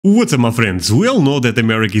What's up, my friends? We all know that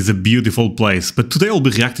America is a beautiful place, but today I'll be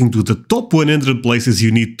reacting to the top 100 places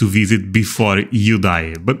you need to visit before you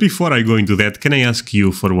die. But before I go into that, can I ask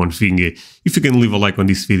you for one thing? If you can leave a like on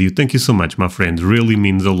this video, thank you so much, my friend. Really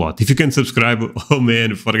means a lot. If you can subscribe, oh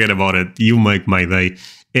man, forget about it. You make my day.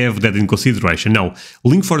 Have that in consideration. Now,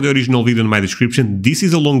 link for the original video in my description. This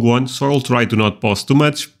is a long one, so I'll try to not pause too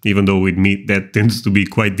much, even though with me that tends to be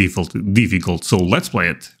quite difficult. So let's play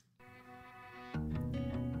it.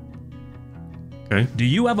 Okay. Do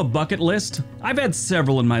you have a bucket list? I've had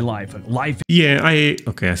several in my life. Yeah, I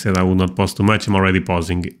said I will not pause too much. I'm already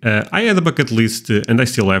pausing. I had a bucket list, and I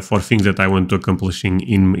still have, for things that I want to accomplish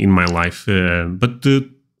in my life. But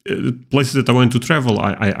places that I want to travel,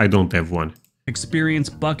 I don't have one. Experience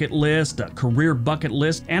bucket list, a career bucket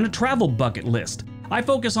list, and a travel bucket list. I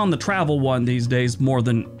focus on the travel one these days more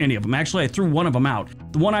than any of them. Actually, I threw one of them out.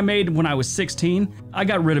 The one I made when I was 16, I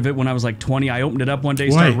got rid of it when I was like 20. I opened it up one day,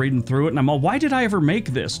 started reading through it, and I'm all, why did I ever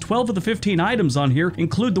make this? 12 of the 15 items on here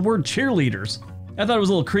include the word cheerleaders. I thought it was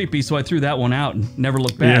a little creepy, so I threw that one out and never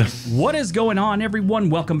looked back. Yeah. What is going on, everyone?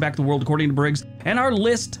 Welcome back to World According to Briggs and our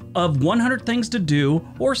list of 100 things to do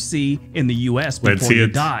or see in the US before you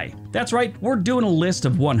die. That's right, we're doing a list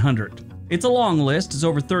of 100. It's a long list, it's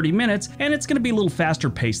over 30 minutes, and it's going to be a little faster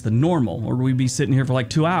paced than normal, or we'd be sitting here for like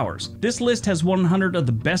 2 hours. This list has 100 of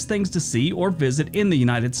the best things to see or visit in the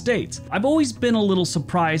United States. I've always been a little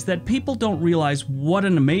surprised that people don't realize what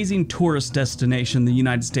an amazing tourist destination the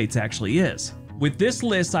United States actually is. With this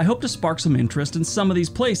list, I hope to spark some interest in some of these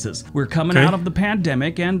places. We're coming out of the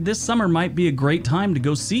pandemic, and this summer might be a great time to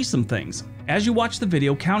go see some things. As you watch the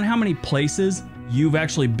video, count how many places you've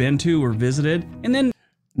actually been to or visited, and then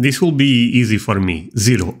this will be easy for me.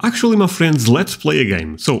 0. Actually, my friends, let's play a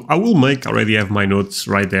game. So I will already have my notes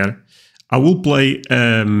right there. I will play,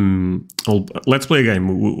 let's play a game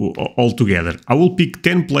all together. I will pick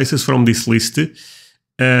 10 places from this list,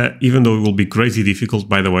 even though it will be crazy difficult,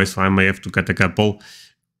 by the way, so I may have to cut a couple.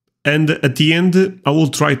 And at the end, I will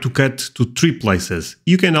try to cut to 3 places.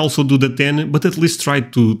 You can also do the 10, but at least try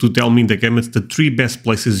to tell me in the comments the 3 best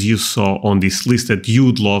places you saw on this list that you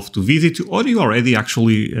would love to visit, or you already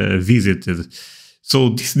actually visited. So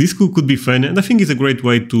this could be fun, and I think it's a great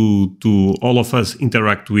way to all of us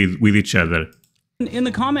interact with each other. In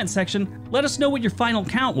the comment section, let us know what your final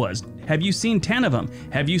count was. Have you seen 10 of them?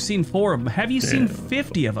 Have you seen 4 of them? Have you seen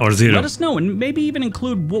 50 of them? Or 0. Let us know, and maybe even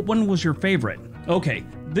include what one was your favorite. Okay,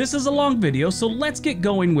 this is a long video, so let's get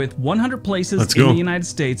going with 100 places in the United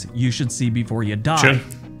States you should see before you die. Sure.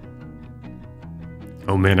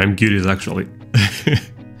 Oh man, I'm curious actually.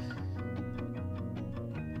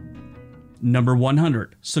 Number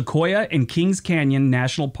 100, Sequoia and Kings Canyon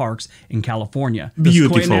National Parks in California. The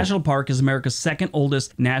Beautiful. Sequoia National Park is America's second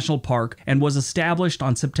oldest national park and was established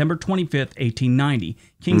on September 25th, 1890.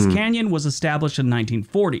 Kings Canyon was established in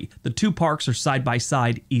 1940. The two parks are side by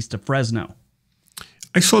side east of Fresno.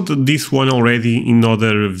 I saw this one already in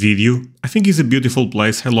another video. I think it's a beautiful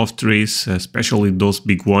place. I love trees, especially those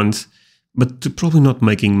big ones, but probably not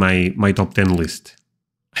making my top 10 list.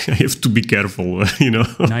 I have to be careful, you know.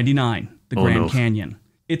 99, the Grand Canyon.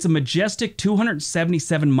 It's a majestic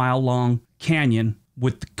 277-mile long canyon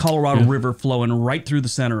with the Colorado River flowing right through the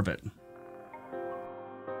center of it.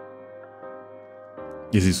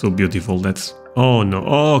 This is so beautiful. That's... Oh no,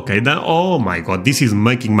 okay, oh my god, this is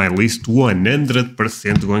making my list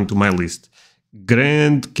 100% going to my list.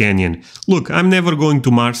 Grand Canyon. Look, I'm never going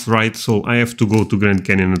to Mars, right? So I have to go to Grand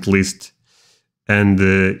Canyon at least. And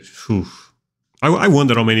I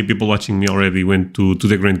wonder how many people watching me already went to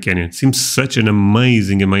the Grand Canyon. It seems such an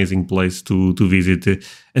amazing place to visit.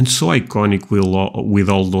 And so iconic with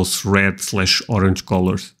all those red/orange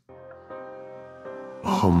colors.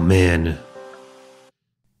 Oh man.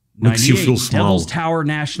 Makes you feel small. Devil's Tower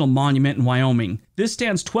National Monument in Wyoming. This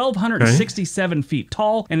stands 1,267 feet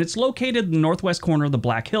tall, and it's located in the northwest corner of the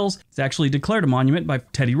Black Hills. It's actually declared a monument by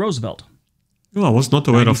Teddy Roosevelt. Oh, I was not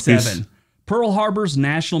aware of this. Pearl Harbor's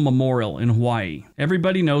National Memorial in Hawaii.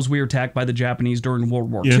 Everybody knows we were attacked by the Japanese during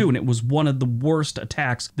World War II, and it was one of the worst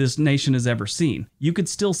attacks this nation has ever seen. You could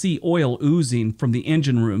still see oil oozing from the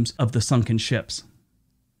engine rooms of the sunken ships.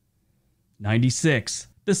 96.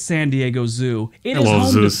 The San Diego Zoo. It is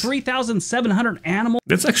home to 3,700 animals.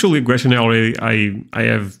 That's actually a question I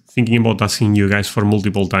have thinking about asking you guys for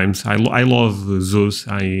multiple times. I love zoos.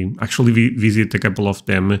 I actually visit a couple of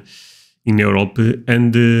them in Europe,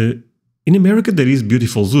 and in America there is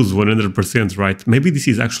beautiful zoos, 100%, right? Maybe this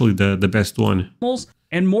is actually the best one.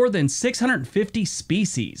 And more than 650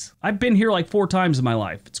 species. I've been here like 4 times in my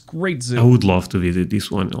life. It's a great zoo. I would love to visit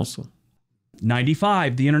this one also.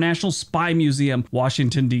 95, the International Spy Museum,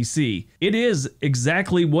 Washington, D.C. It is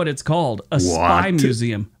exactly what it's called, a spy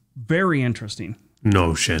museum. Very interesting.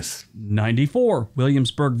 No chance. 94,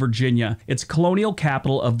 Williamsburg, Virginia. It's colonial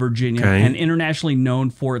capital of Virginia and internationally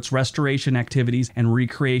known for its restoration activities and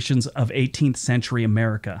recreations of 18th century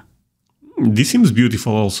America. This seems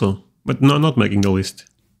beautiful also, but no, not making the list.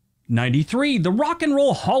 93, the Rock and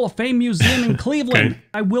Roll Hall of Fame Museum in Cleveland.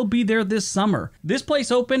 I will be there this summer. This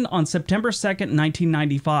place opened on September 2nd,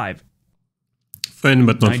 1995. Fun,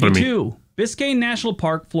 but not for me. 92, Biscayne National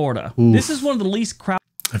Park, Florida. Oof. This is one of the least crowded.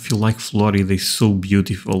 I feel like Florida is so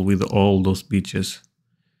beautiful with all those beaches.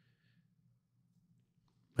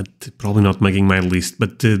 But probably not making my list.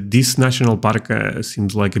 But this national park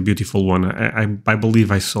seems like a beautiful one. I believe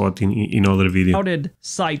I saw it in other videos. Crowded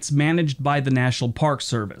sites managed by the National Park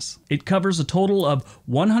Service. It covers a total of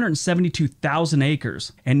 172,000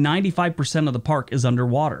 acres, and 95% of the park is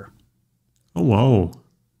underwater. Oh, wow.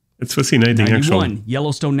 It's fascinating, 91, actually.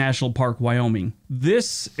 Yellowstone National Park, Wyoming.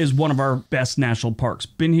 This is one of our best national parks.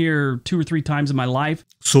 Been here 2 or 3 times in my life.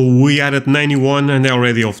 So we are at 91 and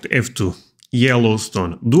already off the F2.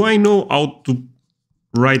 Yellowstone. Do I know how to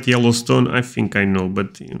write Yellowstone? I think I know,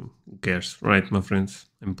 but who cares, right, my friends?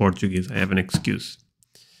 I'm Portuguese. I have an excuse.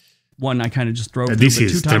 One I kind of just drove through, this but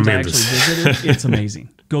is 2 times tremendous. I actually visited. It's amazing.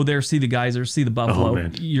 Go there, see the geysers, see the buffalo. Oh,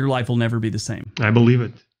 your life will never be the same. I believe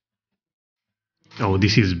it. Oh,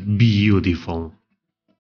 this is beautiful.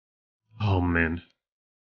 Oh, man.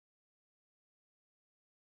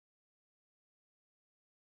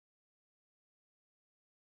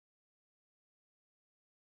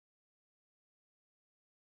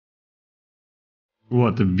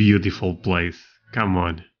 What a beautiful place. Come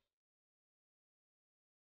on.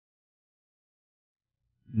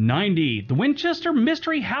 90, the Winchester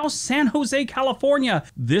Mystery House, San Jose, California.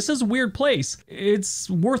 This is a weird place. It's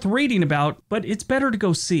worth reading about, but it's better to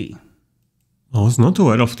go see. I was not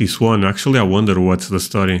aware of this one. Actually, I wonder what's the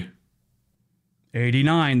story.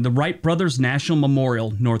 89, the Wright Brothers National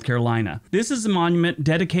Memorial, North Carolina. This is a monument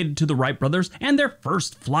dedicated to the Wright brothers and their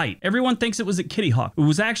first flight. Everyone thinks it was at Kitty Hawk. It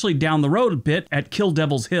was actually down the road a bit at Kill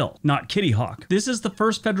Devil's Hill, not Kitty Hawk. This is the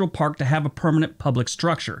first federal park to have a permanent public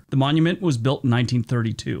structure. The monument was built in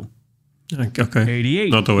 1932. Okay. 88,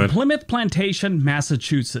 not aware. Plymouth Plantation,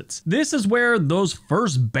 Massachusetts. This is where those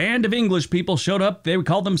first band of English people showed up. They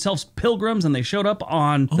called themselves Pilgrims, and they showed up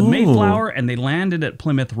on the Mayflower, and they landed at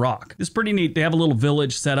Plymouth Rock. It's pretty neat. They have a little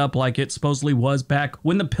village set up like it supposedly was back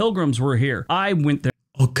when the Pilgrims were here. I went there.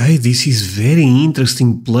 Okay, this is very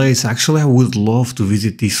interesting place. Actually, I would love to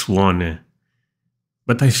visit this one.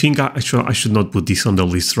 But I think I should not put this on the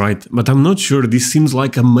list, right? But I'm not sure. This seems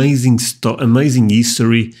like amazing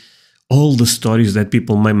history. All the stories that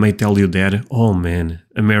people may tell you there. Oh man,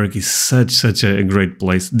 America is such a great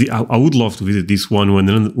place. I would love to visit this one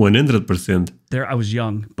 100%. There, I was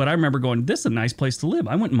young, but I remember going, this is a nice place to live.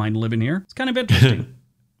 I wouldn't mind living here. It's kind of interesting.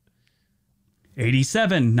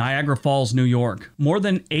 87, Niagara Falls, New York. More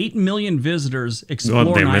than 8 million visitors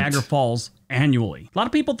explore Niagara Falls annually. A lot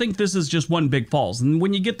of people think this is just one big falls, and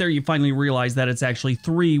when you get there, you finally realize that it's actually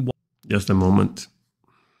 3. Just a moment.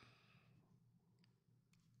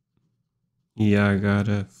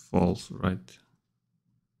 Niagara Falls, right?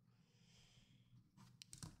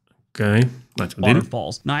 Okay, let's continue.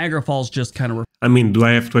 Waterfalls. Niagara Falls just kind of... I mean, do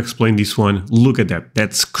I have to explain this one? Look at that.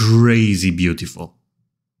 That's crazy beautiful.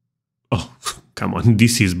 Oh, come on.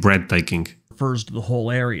 This is breathtaking. Refers to the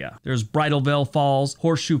whole area. There's Bridalveil Falls,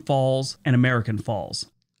 Horseshoe Falls, and American Falls.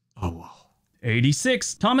 Oh, wow.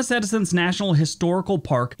 86, Thomas Edison's National Historical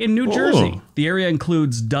Park in New Jersey. The area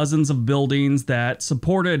includes dozens of buildings that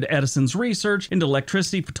supported Edison's research into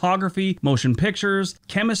electricity, photography, motion pictures,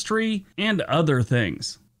 chemistry, and other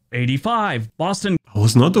things. 85, Boston. I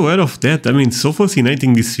was not aware of that. I mean, so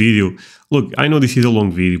fascinating this video. Look, I know this is a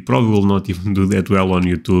long video. Probably will not even do that well on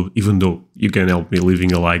YouTube, even though you can help me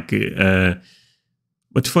leaving a like.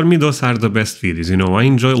 But for me, those are the best videos. You know, I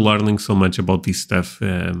enjoy learning so much about this stuff.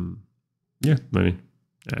 Yeah,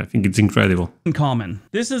 I think it's incredible. Common.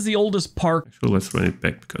 This is the oldest park. Actually, let's run it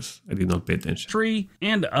back because I did not pay attention. Tree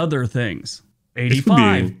and other things.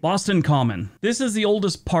 85, Boston Common. This is the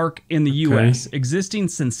oldest park in the U.S., existing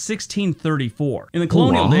since 1634. In the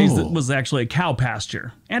colonial days, it was actually a cow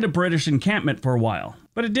pasture and a British encampment for a while.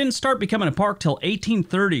 But it didn't start becoming a park till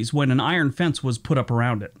 1830s when an iron fence was put up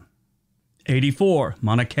around it. 84,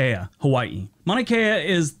 Mauna Kea, Hawaii. Mauna Kea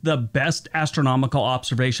is the best astronomical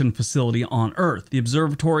observation facility on Earth. The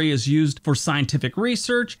observatory is used for scientific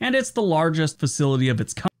research, and it's the largest facility of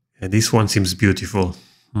its kind. This one seems beautiful.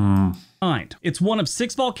 It's one of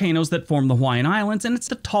 6 volcanoes that form the Hawaiian Islands, and it's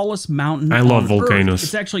the tallest mountain I love on volcanoes. Earth.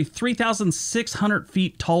 It's actually 3,600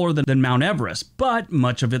 feet taller than Mount Everest, but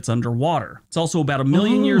much of it's underwater. It's also about 1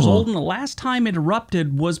 million years old, and the last time it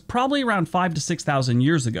erupted was probably around 5,000 to 6,000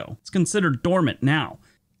 years ago. It's considered dormant now.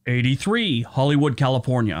 83, Hollywood,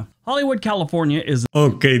 California. Hollywood, California is...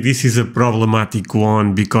 Okay, this is a problematic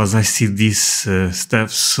one because I see this stuff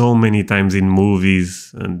so many times in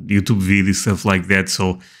movies and YouTube videos, stuff like that.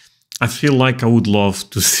 So I feel like I would love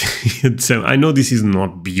to see it. So I know this is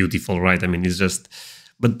not beautiful, right? I mean, it's just...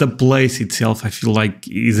 But the place itself, I feel like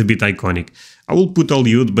is a bit iconic. I will put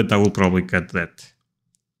Hollywood, but I will probably cut that.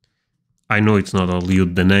 I know it's not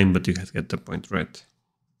Hollywood, the name, but you guys get the point, right?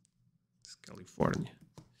 It's California.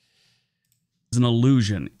 An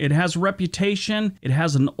illusion. It has reputation, it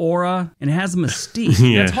has an aura, and it has a mystique.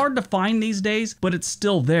 Yeah. That's hard to find these days, but it's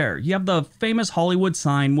still there. You have the famous Hollywood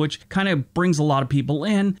sign, which kind of brings a lot of people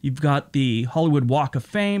in. You've got the Hollywood Walk of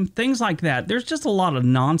Fame, things like that. There's just a lot of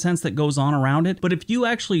nonsense that goes on around it, but if you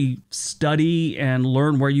actually study and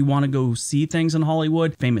learn where you want to go see things in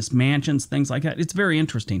Hollywood, famous mansions, things like that, it's very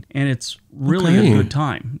interesting, and it's really a good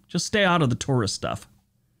time. Just stay out of the tourist stuff.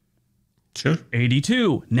 Sure.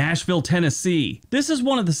 82, Nashville, Tennessee. This is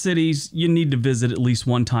one of the cities you need to visit at least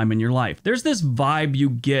one time in your life. There's this vibe you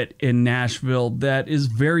get in Nashville that is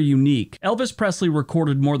very unique. Elvis Presley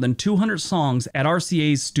recorded more than 200 songs at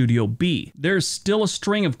RCA's Studio B. There's still a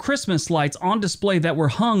string of Christmas lights on display that were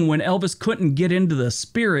hung when Elvis couldn't get into the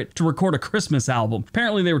spirit to record a Christmas album.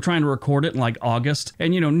 Apparently they were trying to record it in like August,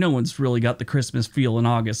 and you know, no one's really got the Christmas feel in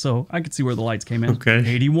August, so I could see where the lights came in. Okay.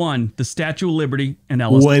 81, the Statue of Liberty in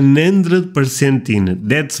Ellis. 100% in.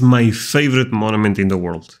 That's my favorite monument in the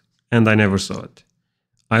world, and I never saw it.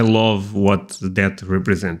 I love what that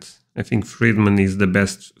represents. I think freedom is the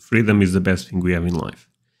best thing we have in life.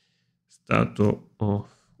 Statue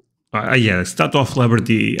of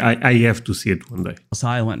Liberty. I have to see it one day.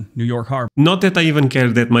 Island, New York Harbor. Not that I even care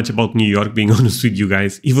that much about New York, being honest with you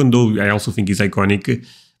guys, even though I also think it's iconic,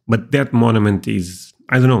 but that monument is,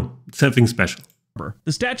 I don't know, something special.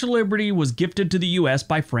 The Statue of Liberty was gifted to the U.S.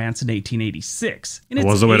 by France in 1886, and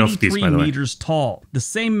it's 83 meters tall. The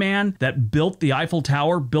same man that built the Eiffel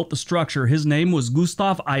Tower built the structure. His name was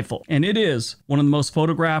Gustave Eiffel, and it is one of the most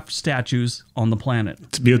photographed statues on the planet.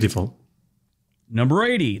 It's beautiful. Number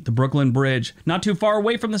 80, the Brooklyn Bridge. Not too far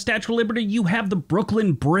away from the Statue of Liberty, you have the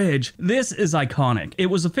Brooklyn Bridge. This is iconic. It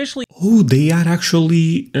was officially... Oh, they are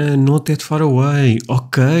actually not that far away.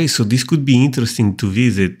 Okay, so this could be interesting to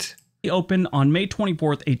visit. Opened on May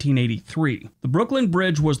 24th, 1883. The Brooklyn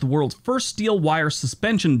Bridge was the world's first steel wire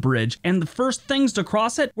suspension bridge, and the first things to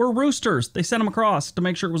cross it were roosters. They sent them across to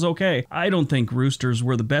make sure it was okay. I don't think roosters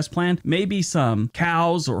were the best plan. Maybe some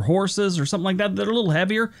cows or horses or something like that that are a little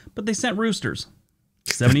heavier, but they sent roosters.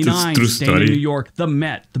 79, staying in New York, the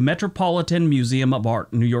Met, the Metropolitan Museum of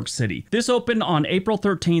Art in New York City. This opened on April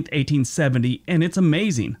 13th, 1870, and it's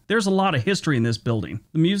amazing. There's a lot of history in this building.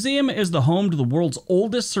 The museum is the home to the world's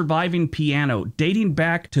oldest surviving piano, dating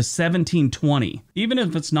back to 1720. Even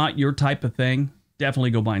if it's not your type of thing, definitely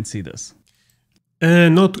go by and see this.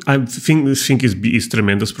 I think is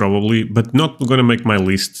tremendous probably, but not gonna make my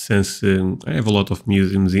list since I have a lot of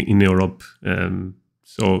museums in Europe.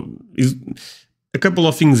 A couple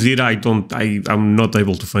of things here I'm not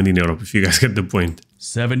able to find in Europe, if you guys get the point.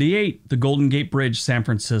 78, the Golden Gate Bridge, San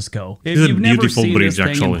Francisco. If you've never seen this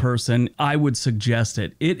thing in person, I would suggest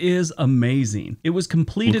it. It is amazing. It was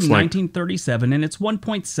completed in 1937, and it's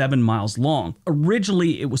 1.7 miles long.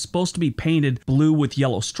 Originally, it was supposed to be painted blue with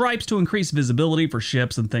yellow stripes to increase visibility for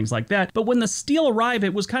ships and things like that. But when the steel arrived,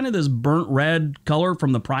 it was kind of this burnt red color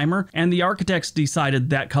from the primer, and the architects decided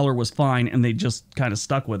that color was fine, and they just kind of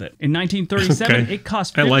stuck with it. In 1937, it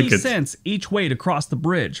cost 50 cents each way to cross the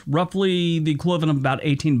bridge, roughly the equivalent of about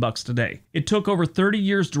 $18 today. It took over 30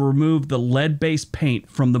 years to remove the lead-based paint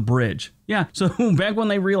from the bridge. Yeah, so back when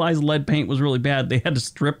they realized lead paint was really bad, they had to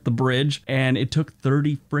strip the bridge, and it took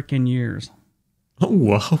 30 frickin' years. Oh,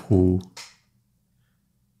 wow.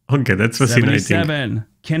 Okay, that's fascinating. 77,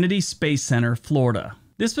 Kennedy Space Center, Florida.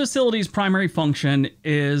 This facility's primary function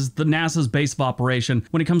is the NASA's base of operation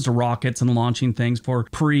when it comes to rockets and launching things for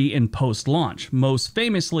pre- and post-launch. Most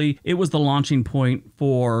famously, it was the launching point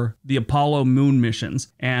for the Apollo moon missions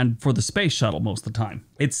and for the space shuttle most of the time.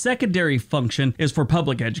 Its secondary function is for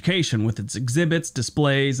public education with its exhibits,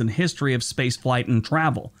 displays, and history of spaceflight and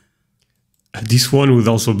travel. This one would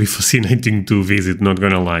also be fascinating to visit, not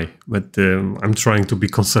gonna lie, but I'm trying to be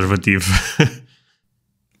conservative.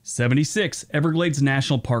 76, Everglades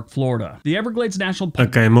National Park, Florida. The Everglades National Park...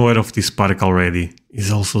 Okay, I'm aware of this park already.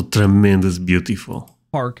 It's also tremendous beautiful.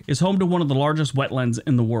 Park is home to one of the largest wetlands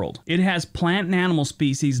in the world. It has plant and animal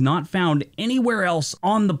species not found anywhere else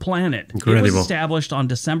on the planet. Incredible. It was established on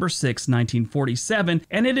December 6, 1947,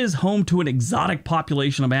 and it is home to an exotic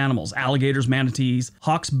population of animals: alligators, manatees,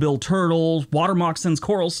 hawksbill turtles, water moccasins,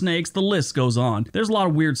 coral snakes, the list goes on. There's a lot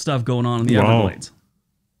of weird stuff going on in the Everglades.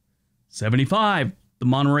 75. The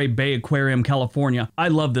Monterey Bay Aquarium, California. I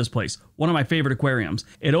love this place. One of my favorite aquariums.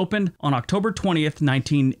 It opened on October 20th,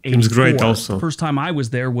 1984. Seems great also. First time I was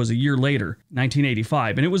there was a year later,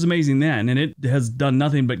 1985, and it was amazing then, and it has done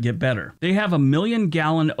nothing but get better. They have a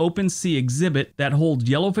 1,000,000-gallon open sea exhibit that holds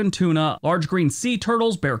yellowfin tuna, large green sea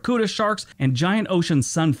turtles, barracuda sharks, and giant ocean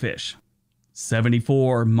sunfish.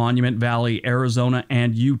 74. Monument Valley, Arizona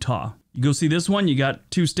and Utah. You go see this one, you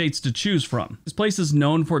got 2 states to choose from. This place is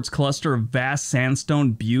known for its cluster of vast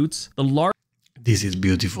sandstone buttes. This is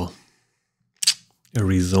beautiful.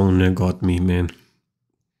 Arizona got me, man.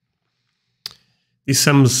 This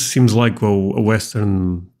seems like a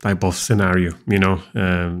Western type of scenario, you know,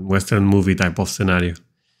 Western movie type of scenario.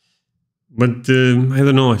 But I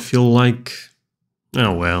don't know, I feel like,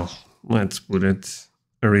 oh well, let's put it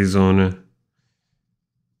Arizona.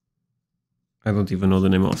 I don't even know the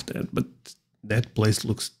name of that, but that place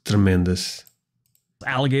looks tremendous.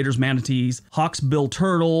 Alligators, manatees, hawksbill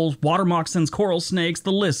turtles, water moccasins, coral snakes,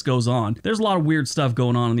 the list goes on. There's a lot of weird stuff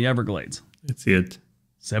going on in the Everglades. That's it.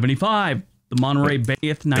 75. The Monterey Bay,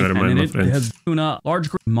 and it has tuna, large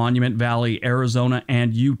Monument Valley, Arizona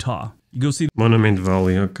and Utah. You go see Monument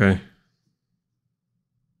Valley, okay.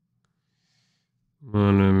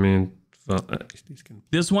 Monument.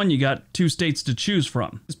 This one, you got 2 states to choose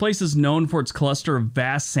from. This place is known for its cluster of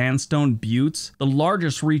vast sandstone buttes, the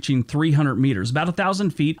largest reaching 300 meters, about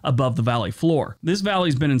 1,000 feet above the valley floor. This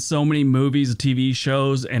valley's been in so many movies, TV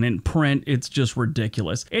shows, and in print, it's just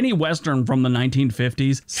ridiculous. Any Western from the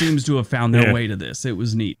 1950s seems to have found their way to this. It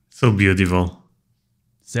was neat. So beautiful.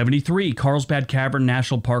 73. Carlsbad Cavern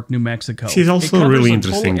National Park, New Mexico. She's also really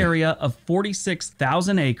interesting. It covers a total area of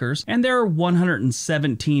 46,000 acres, and there are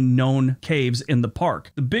 117 known caves in the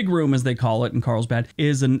park. The big room, as they call it in Carlsbad,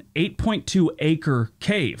 is an 8.2-acre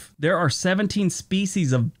cave. There are 17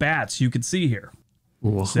 species of bats you could see here.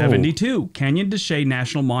 Whoa. 72. Canyon de Chelly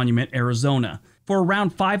National Monument, Arizona. For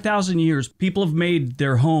around 5,000 years, people have made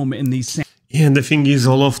their home in these Yeah, and the thing is,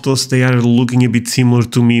 all of those, they are looking a bit similar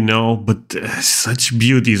to me now, but such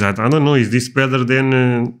beauties. I don't know, is this better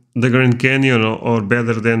than the Grand Canyon or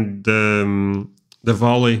better than the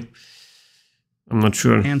valley? I'm not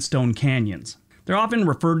sure. Sandstone canyons. They're often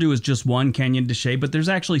referred to as just one Canyon de Chelly, but there's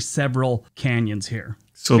actually several canyons here.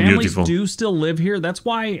 So Families beautiful. do still live here. That's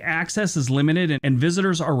why access is limited, and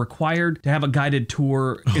visitors are required to have a guided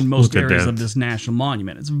tour in most areas of this national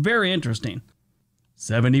monument. It's very interesting.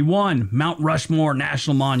 71. Mount Rushmore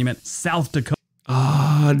National Monument, South Dakota.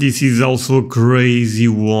 Ah, this is also a crazy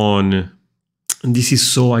one. And this is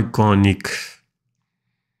so iconic.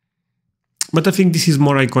 But I think this is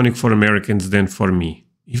more iconic for Americans than for me.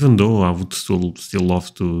 Even though I would still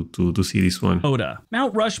love to see this one.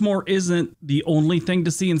 Mount Rushmore isn't the only thing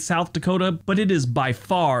to see in South Dakota, but it is by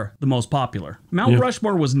far the most popular. Mount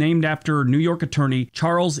Rushmore was named after New York attorney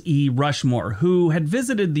Charles E. Rushmore, who had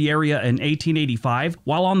visited the area in 1885.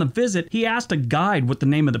 While on the visit, he asked a guide what the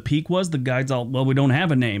name of the peak was. The guide's all, well, we don't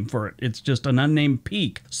have a name for it. It's just an unnamed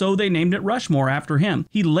peak. So they named it Rushmore after him.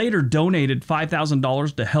 He later donated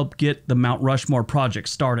 $5,000 to help get the Mount Rushmore project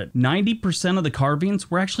started. 90% of the carvings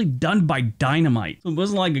were actually done by dynamite. It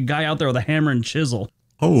wasn't like a guy out there with a hammer and chisel.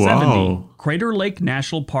 Oh, 70. wow. Crater Lake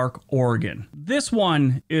National Park, Oregon. This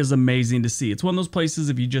one is amazing to see. It's one of those places,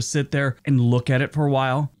 if you just sit there and look at it for a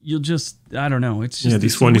while, you'll just, I don't know. It's just,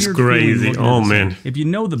 this one is crazy. Oh, man. If you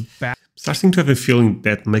know the back. Starting to have a feeling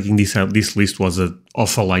that making this list was an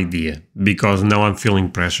awful idea, because now I'm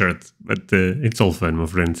feeling pressured. But it's all fun, my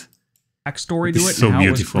friends. Backstory to it so and how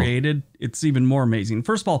beautiful. it was created, it's even more amazing.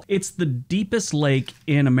 First of all, it's the deepest lake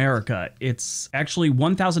in America. It's actually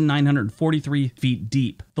 1,943 feet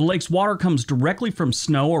deep. The lake's water comes directly from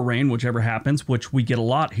snow or rain, whichever happens, which we get a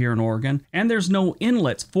lot here in Oregon. And there's no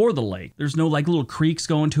inlets for the lake. There's no like little creeks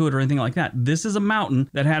going to it or anything like that. This is a mountain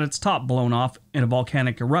that had its top blown off in a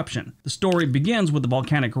volcanic eruption. The story begins with the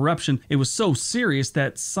volcanic eruption. It was so serious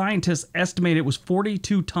that scientists estimate it was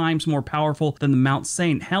 42 times more powerful than the Mount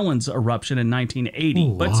St. Helens eruption in 1980.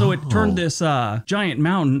 Oh, but so it turned this giant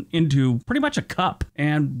mountain into pretty much a cup,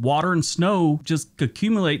 and water and snow just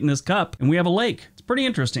accumulate in this cup, and we have a lake. It's pretty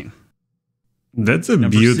interesting. That's a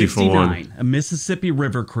Number beautiful 69, one. a Mississippi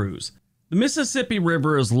River cruise. The Mississippi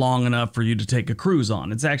River is long enough for you to take a cruise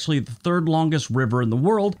on. It's actually the third longest river in the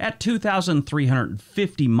world at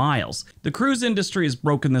 2,350 miles. The cruise industry has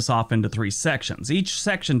broken this off into 3 sections. Each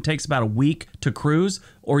section takes about a week to cruise,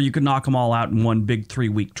 or you can knock them all out in one big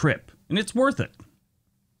 3-week trip. And it's worth it.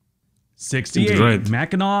 68. Right.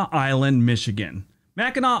 Mackinac Island, Michigan.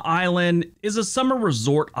 Mackinac Island is a summer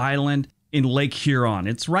resort island in Lake Huron.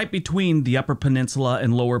 It's right between the Upper Peninsula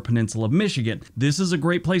and Lower Peninsula of Michigan. This is a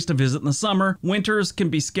great place to visit in the summer. Winters can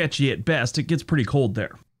be sketchy at best. It gets pretty cold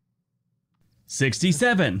there.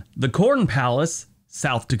 67. The Corn Palace,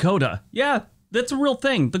 South Dakota. Yeah, that's a real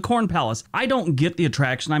thing, the Corn Palace. I don't get the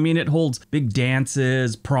attraction. I mean, it holds big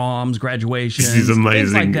dances, proms, graduations, This is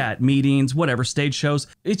amazing. things like that, meetings, whatever, stage shows.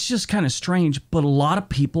 It's just kind of strange, but a lot of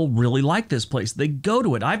people really like this place. They go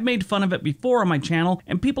to it. I've made fun of it before on my channel,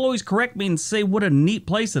 and people always correct me and say what a neat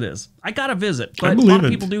place it is. I gotta visit, but a lot of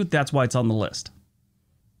people do. That's why it's on the list.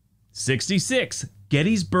 66.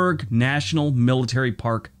 Gettysburg National Military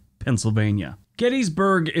Park, Pennsylvania.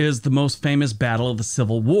 Gettysburg is the most famous battle of the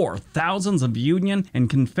Civil War. Thousands of Union and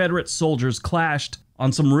Confederate soldiers clashed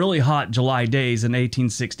on some really hot July days in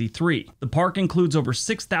 1863. The park includes over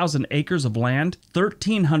 6,000 acres of land,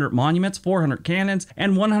 1,300 monuments, 400 cannons,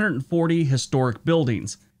 and 140 historic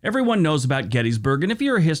buildings. Everyone knows about Gettysburg, and if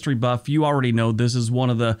you're a history buff, you already know this is one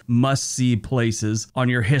of the must-see places on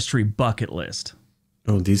your history bucket list.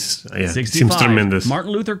 Oh, this 65. seems tremendous.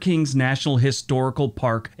 Martin Luther King's National Historical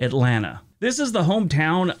Park, Atlanta. This is the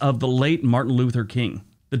hometown of the late Martin Luther King.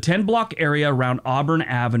 The 10-block area around Auburn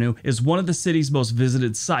Avenue is one of the city's most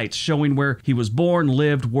visited sites, showing where he was born,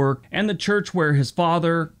 lived, worked, and the church where his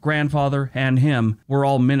father, grandfather, and him were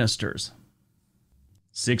all ministers.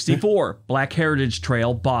 64. Black Heritage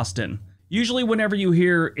Trail, Boston. Usually whenever you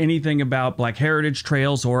hear anything about Black Heritage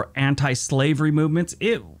Trails or anti-slavery movements,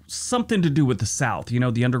 it's something to do with the South, you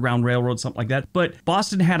know, the Underground Railroad, something like that. But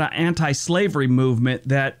Boston had an anti-slavery movement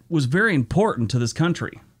that was very important to this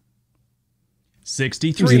country.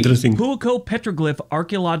 63. Puuko Petroglyph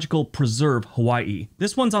Archaeological Preserve, Hawaii.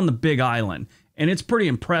 This one's on the Big Island, and it's pretty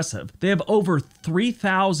impressive. They have over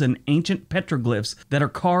 3,000 ancient petroglyphs that are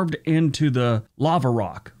carved into the lava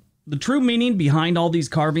rock. The true meaning behind all these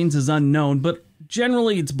carvings is unknown, but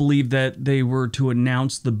generally it's believed that they were to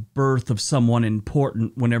announce the birth of someone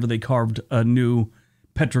important whenever they carved a new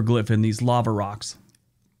petroglyph in these lava rocks.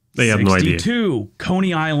 They have no idea. 62.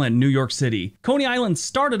 Coney Island, New York City. Coney Island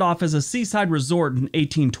started off as a seaside resort in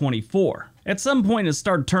 1824. At some point, it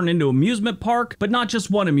started turning into an amusement park, but not just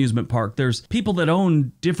one amusement park. There's people that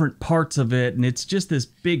own different parts of it, and it's just this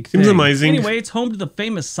big thing. Seems amazing. Anyway, it's home to the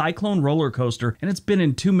famous Cyclone roller coaster, and it's been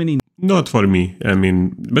in too many Not for me. I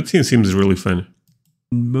mean, but it seems really fun.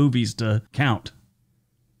 movies to count.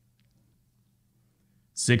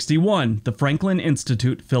 61. The Franklin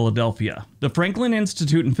Institute, Philadelphia. The Franklin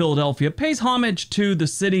Institute in Philadelphia pays homage to the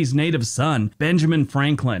city's native son, Benjamin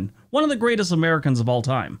Franklin, one of the greatest Americans of all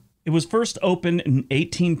time. It was first opened in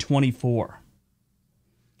 1824.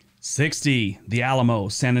 60. The Alamo,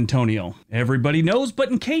 San Antonio. Everybody knows,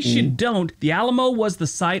 but in case you don't, the Alamo was the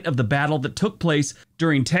site of the battle that took place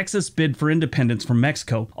during Texas' bid for independence from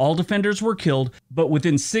Mexico. All defenders were killed, but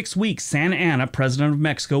within 6 weeks, Santa Anna, president of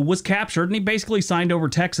Mexico, was captured, and he basically signed over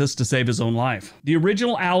Texas to save his own life. The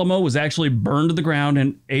original Alamo was actually burned to the ground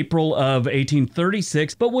in April of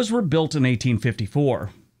 1836, but was rebuilt in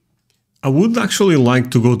 1854. I would actually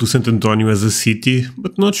like to go to San Antonio as a city,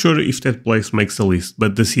 but not sure if that place makes a list,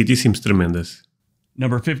 but the city seems tremendous.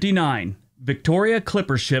 Number 59. Victoria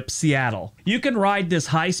Clipper Ship, Seattle. You can ride this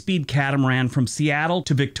high-speed catamaran from Seattle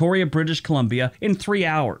to Victoria, British Columbia in 3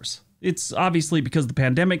 hours. It's obviously because the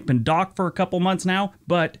pandemic been docked for a couple months now,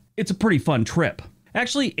 but it's a pretty fun trip.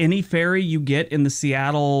 Actually, any ferry you get in the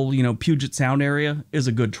Seattle, Puget Sound area is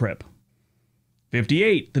a good trip.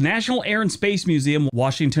 58. The National Air and Space Museum,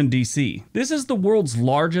 Washington, D.C. This is the world's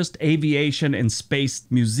largest aviation and space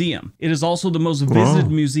museum. It is also the most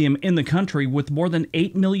visited museum in the country, with more than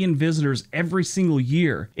 8 million visitors every single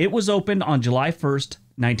year. It was opened on July 1st,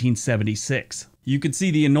 1976. You could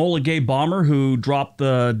see the Enola Gay bomber who dropped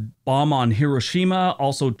the bomb on Hiroshima,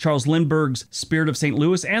 also Charles Lindbergh's Spirit of St.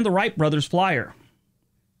 Louis, and the Wright brothers flyer.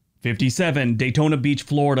 57. Daytona Beach,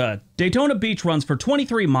 Florida. Daytona Beach runs for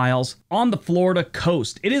 23 miles on the Florida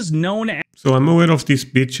coast. It is known as... So I'm aware of this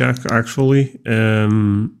beach actually.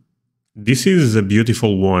 This is a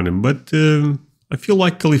beautiful one, but I feel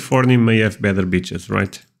like California may have better beaches,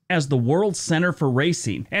 right? As the world's center for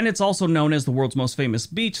racing, and it's also known as the world's most famous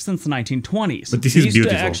beach since the 1920s. But this is beautiful. They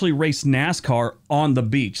used to actually race NASCAR on the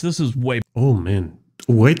beach. This is way... Oh man.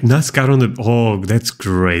 Wait, NASCAR on the... Oh, that's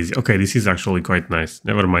crazy. Okay, this is actually quite nice.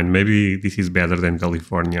 Never mind. Maybe this is better than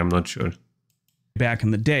California. I'm not sure. Back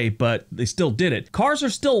in the day, but they still did it. Cars are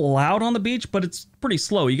still allowed on the beach, but it's pretty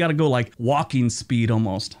slow. You got to go like walking speed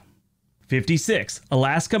almost. 56.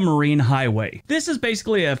 Alaska Marine Highway. This is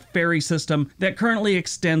basically a ferry system that currently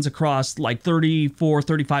extends across like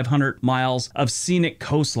 3,500 miles of scenic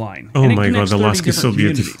coastline. Oh my god, Alaska is so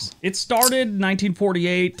beautiful. It started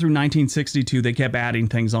 1948 through 1962. They kept adding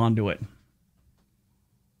things onto it.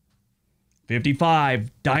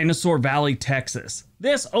 55. Dinosaur Valley, Texas.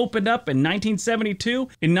 This opened up in 1972.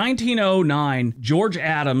 In 1909, George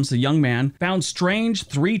Adams, a young man, found strange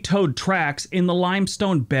three-toed tracks in the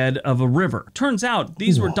limestone bed of a river. Turns out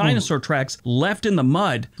these were dinosaur tracks left in the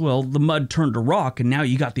mud. Well, the mud turned to rock, and now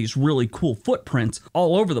you got these really cool footprints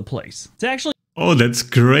all over the place. It's actually... Oh, that's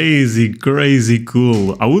crazy, crazy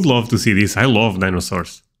cool. I would love to see this. I love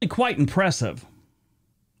dinosaurs. Quite impressive.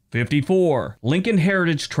 54. Lincoln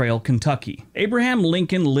Heritage Trail, Kentucky. Abraham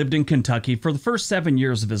Lincoln lived in Kentucky for the first 7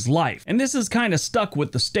 years of his life, and this has kind of stuck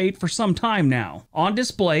with the state for some time now. On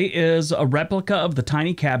display is a replica of the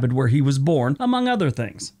tiny cabin where he was born, among other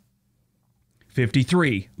things.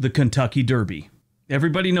 53. The Kentucky Derby.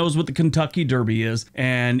 Everybody knows what the Kentucky Derby is,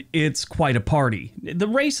 and it's quite a party. The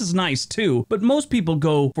race is nice too, but most people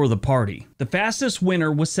go for the party. The fastest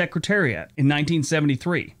winner was Secretariat in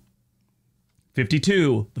 1973.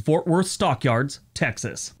 52. The Fort Worth Stockyards,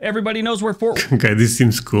 Texas. Everybody knows where Fort Worth... Okay, this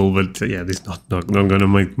seems cool, but yeah, this is not gonna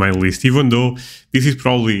make my list, even though this is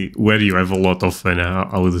probably where you have a lot of fun,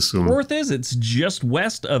 I would assume. Fort Worth is, it's just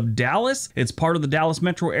west of Dallas. It's part of the Dallas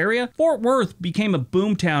metro area. Fort Worth became a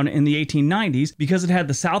boomtown in the 1890s because it had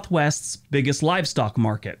the Southwest's biggest livestock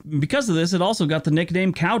market. Because of this, it also got the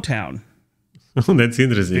nickname Cowtown. Oh, that's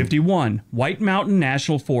interesting. 51. White Mountain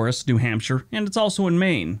National Forest, New Hampshire, and it's also in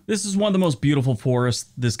Maine. This is one of the most beautiful forests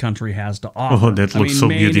this country has to offer. Oh, that looks so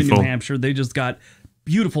Maine beautiful. and New Hampshire, they just got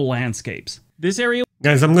beautiful landscapes. This area...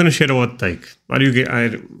 Guys, I'm gonna share a hot take.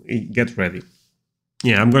 Get ready.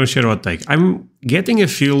 Yeah, I'm gonna share a hot take. I'm getting a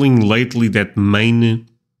feeling lately that Maine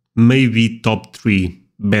may be top 3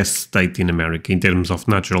 best state in America in terms of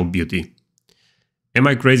natural beauty. Am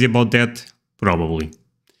I crazy about that? Probably.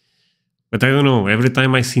 But I don't know, every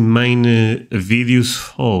time I see Maine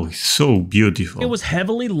videos, oh, it's so beautiful. It was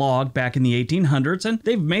heavily logged back in the 1800s, and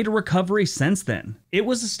they've made a recovery since then. It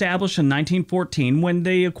was established in 1914 when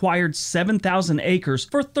they acquired 7,000 acres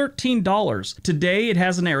for $13. Today, it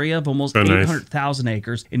has an area of almost 800,000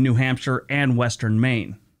 acres in New Hampshire and western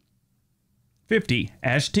Maine. 50.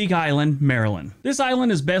 Ashteek Island, Maryland. This island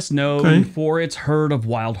is best known for its herd of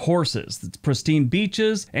wild horses, its pristine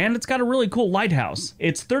beaches, and it's got a really cool lighthouse.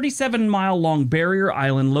 It's 37-mile-long barrier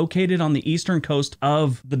island located on the eastern coast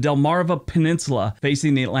of the Delmarva Peninsula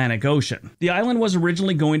facing the Atlantic Ocean. The island was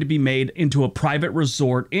originally going to be made into a private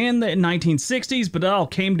resort in the 1960s, but it all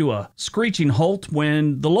came to a screeching halt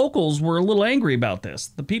when the locals were a little angry about this.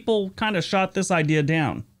 The people kind of shot this idea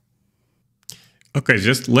down. Okay,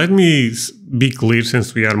 just let me be clear,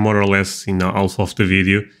 since we are more or less in the half of the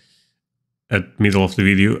video, at middle of the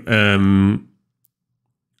video.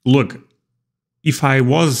 Look, if I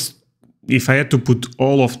had to put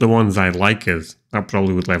all of the ones I liked, I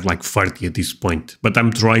probably would have like 30 at this point. But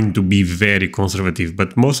I'm trying to be very conservative,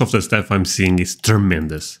 but most of the stuff I'm seeing is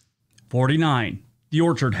tremendous. 49. The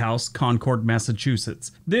Orchard House, Concord,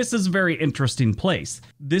 Massachusetts. This is a very interesting place.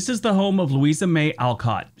 This is the home of Louisa May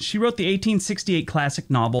Alcott. She wrote the 1868 classic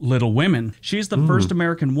novel Little Women. She is the first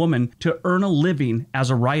American woman to earn a living as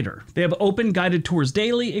a writer. They have open guided tours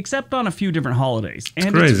daily, except on a few different holidays,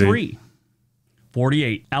 and it's free.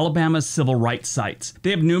 48. Alabama's civil rights sites.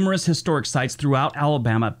 They have numerous historic sites throughout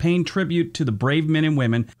Alabama paying tribute to the brave men and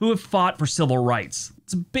women who have fought for civil rights.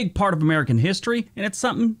 It's a big part of American history, and it's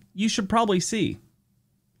something you should probably see.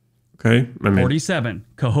 Okay, 47.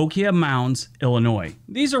 Cahokia Mounds, Illinois.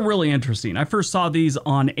 These are really interesting. I first saw these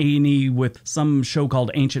on A&E with some show called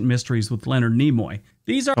Ancient Mysteries with Leonard Nimoy.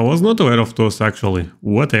 These are... I was not aware of those, actually.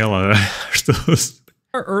 What the hell are those?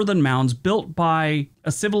 Are earthen mounds built by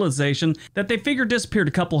a civilization that they figure disappeared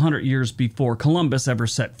a couple hundred years before Columbus ever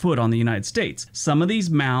set foot on the United States. Some of these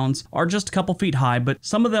mounds are just a couple feet high, but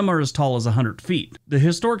some of them are as tall as 100 feet. The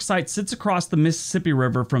historic site sits across the Mississippi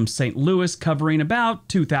River from St. Louis, covering about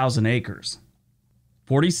 2,000 acres.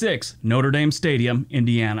 46. Notre Dame Stadium,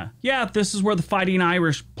 Indiana. Yeah, this is where the Fighting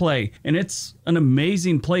Irish play, and it's an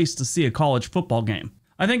amazing place to see a college football game.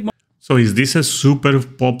 I think... So is this a super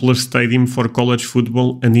popular stadium for college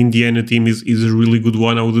football, and the Indiana team is a really good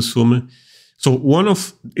one, I would assume? So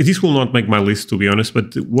this will not make my list, to be honest,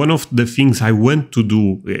 but one of the things I want to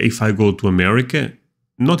do if I go to America,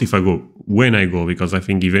 not if I go, when I go, because I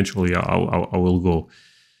think eventually I will go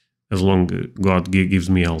as long as God gives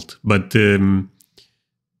me health. But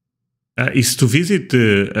is to visit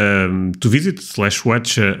 /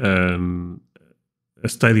 watch a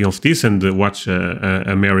stadium of this and watch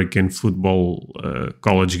American football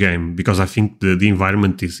college game, because I think the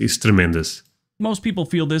environment is tremendous. Most people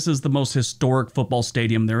feel this is the most historic football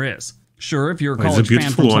stadium there is. Sure, if you're a college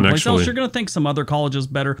fan from someplace else, you're going to think some other college is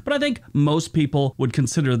better, but I think most people would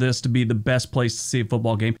consider this to be the best place to see a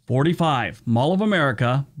football game. 45, Mall of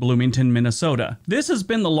America, Bloomington, Minnesota. This has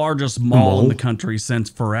been the largest mall in the country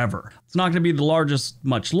since forever. It's not going to be the largest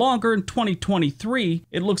much longer. In 2023,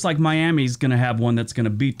 it looks like Miami's going to have one that's going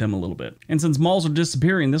to beat them a little bit. And since malls are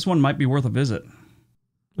disappearing, this one might be worth a visit.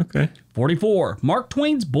 Okay. 44, Mark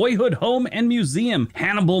Twain's boyhood home and museum,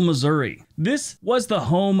 Hannibal, Missouri. This was the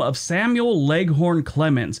home of Samuel Leghorn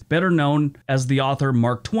Clemens, better known as the author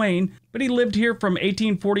Mark Twain, but he lived here from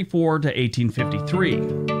 1844 to 1853.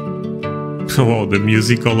 Oh, the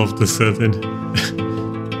music all of the sudden.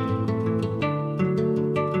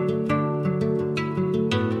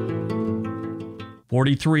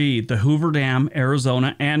 43, the Hoover Dam,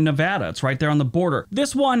 Arizona and Nevada. It's right there on the border.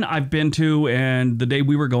 This one I've been to, and the day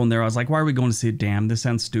we were going there, I was like, why are we going to see a dam? This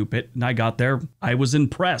sounds stupid. And I got there, I was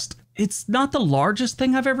impressed. It's not the largest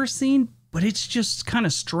thing I've ever seen, but it's just kind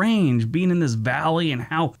of strange being in this valley and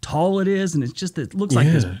how tall it is. And it looks like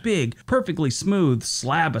this big, perfectly smooth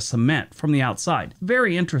slab of cement from the outside.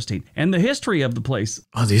 Very interesting. And the history of the place.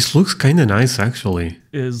 Oh, this looks kind of nice, actually.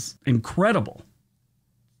 Is incredible.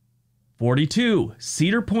 42,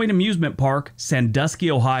 Cedar Point Amusement Park,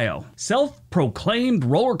 Sandusky, Ohio. Self-proclaimed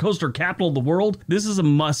roller coaster capital of the world, this is a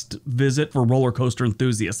must-visit for roller coaster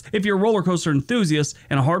enthusiasts. If you're a roller coaster enthusiast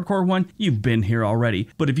and a hardcore one, you've been here already.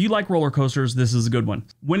 But if you like roller coasters, this is a good one.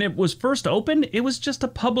 When it was first opened, it was just a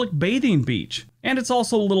public bathing beach. And it's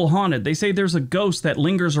also a little haunted. They say there's a ghost that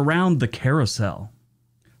lingers around the carousel.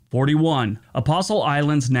 41, Apostle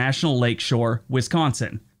Islands National Lakeshore,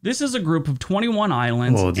 Wisconsin. This is a group of 21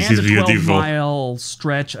 islands and a 12-mile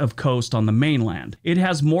stretch of coast on the mainland. It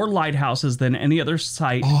has more lighthouses than any other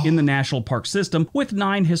site in the national park system, with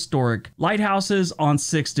 9 historic lighthouses on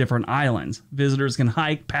 6 different islands. Visitors can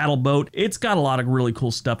hike, paddle boat. It's got a lot of really cool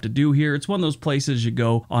stuff to do here. It's one of those places you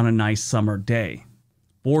go on a nice summer day.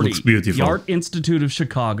 40, looks beautiful. The Art Institute of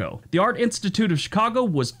Chicago. The Art Institute of Chicago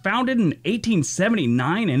was founded in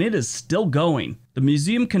 1879 and it is still going. The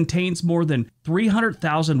museum contains more than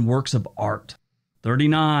 300,000 works of art.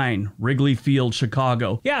 39, Wrigley Field,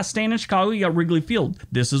 Chicago. Yeah, staying in Chicago, you got Wrigley Field.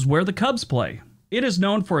 This is where the Cubs play. It is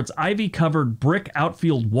known for its ivy-covered brick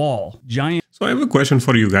outfield wall. Giant. So I have a question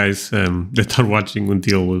for you guys that are watching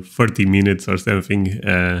until 30 minutes or something.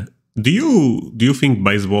 Do you think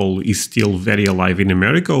baseball is still very alive in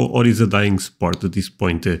America, or is a dying sport at this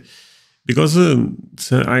point? Because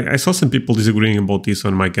I saw some people disagreeing about this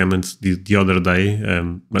on my comments the other day,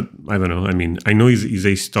 but I don't know. I mean, I know it's a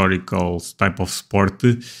historical type of sport,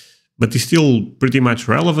 but it's still pretty much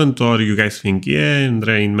relevant, or you guys think, yeah,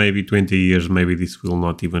 André, in maybe 20 years, maybe this will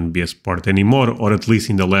not even be a sport anymore, or at least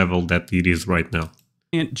in the level that it is right now?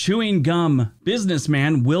 And chewing gum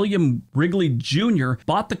businessman William Wrigley Jr.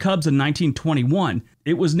 bought the Cubs in 1921.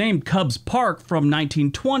 It was named Cubs Park from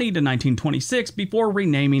 1920 to 1926 before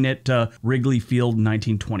renaming it Wrigley Field in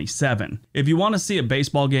 1927. If you want to see a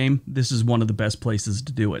baseball game, this is one of the best places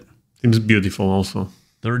to do it. Seems beautiful also.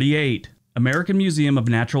 38. American Museum of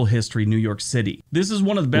Natural History, New York City. This is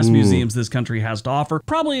one of the best museums this country has to offer,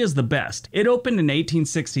 probably is the best. It opened in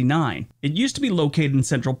 1869. It used to be located in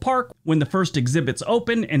Central Park when the first exhibits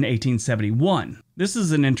opened in 1871. This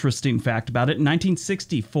is an interesting fact about it. In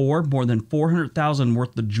 1964, more than 400,000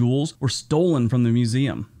 worth of jewels were stolen from the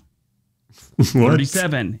museum.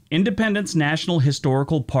 37, Independence National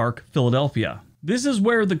Historical Park, Philadelphia. This is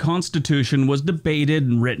where the Constitution was debated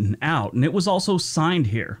and written out, and it was also signed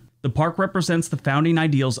here. The park represents the founding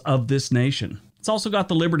ideals of this nation. It's also got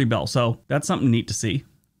the Liberty Bell, so that's something neat to see.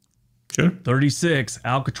 Sure. 36,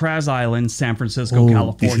 Alcatraz Island, San Francisco,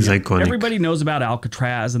 California. This is iconic. Everybody knows about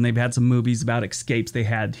Alcatraz, and they've had some movies about escapes they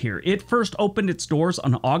had here. It first opened its doors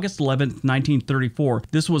on August 11th, 1934.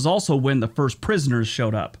 This was also when the first prisoners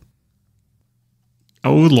showed up. I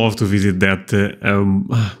would love to visit that,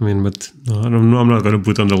 but no, I'm not going to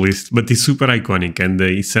put on the list. But it's super iconic, and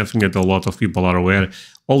it's something that a lot of people are aware.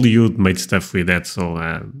 All the youth made stuff with that, so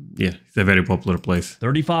yeah, it's a very popular place.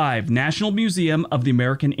 35, National Museum of the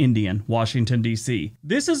American Indian, Washington, D.C.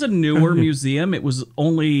 This is a newer museum. It was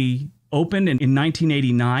only Opened in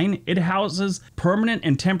 1989, it houses permanent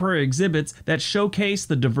and temporary exhibits that showcase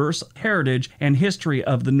the diverse heritage and history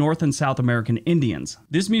of the North and South American Indians.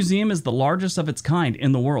 This museum is the largest of its kind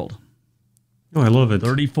in the world. Oh, I love it.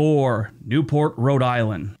 34. Newport, Rhode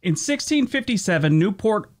Island. In 1657,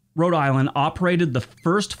 Newport, Rhode Island operated the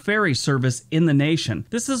first ferry service in the nation.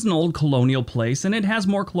 This is an old colonial place, and it has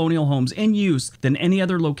more colonial homes in use than any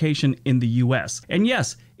other location in the U.S. And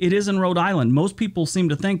yes, it is in Rhode Island. Most people seem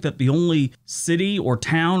to think that the only city or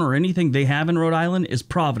town or anything they have in Rhode Island is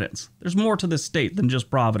Providence. There's more to this state than just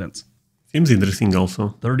Providence. Seems interesting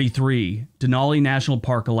also. 33. Denali National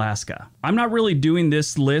Park, Alaska. I'm not really doing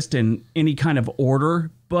this list in any kind of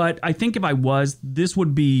order, but I think if I was, this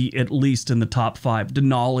would be at least in the top 5.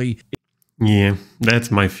 Denali. Yeah, that's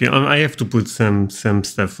my feel. I have to put some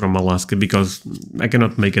stuff from Alaska because I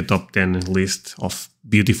cannot make a top 10 list of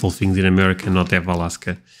beautiful things in America and not have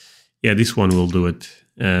Alaska. Yeah, this one will do it.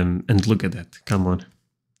 And look at that. Come on.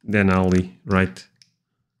 Denali, right?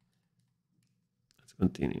 Let's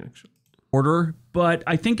continue actually. Order, but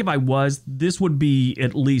I think if I was, this would be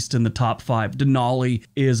at least in the top 5. Denali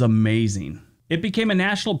is amazing. It became a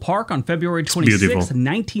national park on February 26,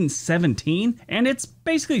 1917, and it's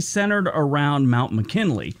basically centered around Mount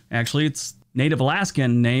McKinley. Actually, its native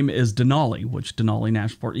Alaskan name is Denali, which Denali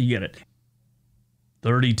National Park, you get it.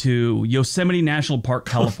 32. Yosemite National Park,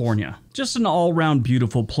 California. Just an all-around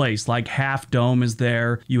beautiful place, like Half Dome is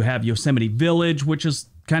there. You have Yosemite Village, which is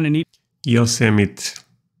kind of neat.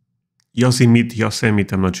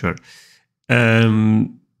 Yosemite, I'm not sure.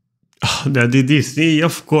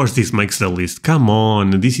 Of course this makes the list. Come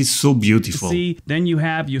on, this is so beautiful. See, then you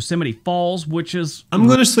have Yosemite Falls, which is... I'm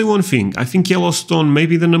gonna say one thing. I think Yellowstone may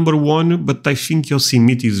be the number 1, but I think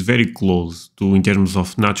Yosemite is very close to in terms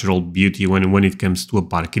of natural beauty when it comes to a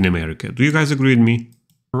park in America. Do you guys agree with me?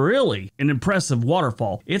 Really an impressive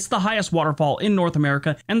waterfall. It's the highest waterfall in North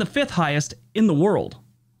America and the 5th highest in the world.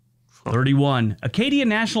 31. Acadia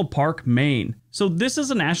National Park, Maine. So this is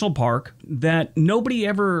a national park that nobody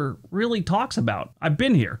ever really talks about. I've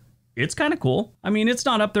been here. It's kind of cool. I mean, it's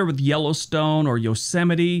not up there with Yellowstone or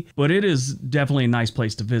Yosemite, but it is definitely a nice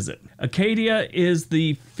place to visit. Acadia is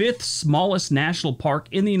the 5th smallest national park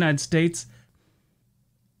in the United States.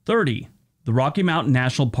 30. The Rocky Mountain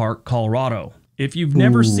National Park, Colorado. If you've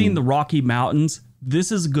never seen the Rocky Mountains,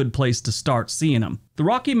 this is a good place to start seeing them. The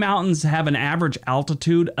Rocky Mountains have an average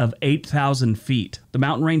altitude of 8,000 feet. The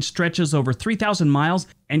mountain range stretches over 3,000 miles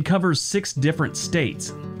and covers 6 different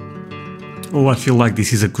states. Oh, I feel like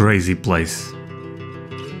this is a crazy place.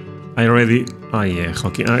 Oh yeah,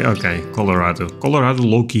 okay, Colorado. Colorado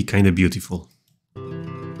low-key kind of beautiful.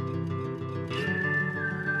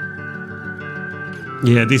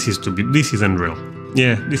 Yeah, this is unreal.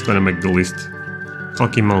 Yeah, this is gonna make the list.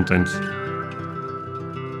 Rocky Mountains.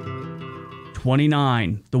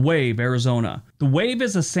 29. The Wave, Arizona. The Wave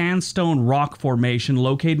is a sandstone rock formation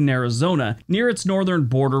located in Arizona near its northern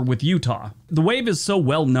border with Utah. The Wave is so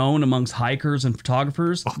well known amongst hikers and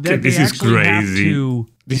photographers that they actually have to...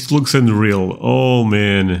 This looks unreal. Oh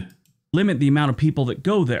man. ...limit the amount of people that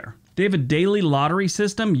go there. They have a daily lottery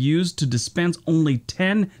system used to dispense only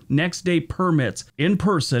 10 next day permits in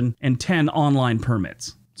person and 10 online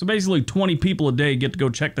permits. So basically 20 people a day get to go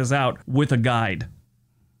check this out with a guide.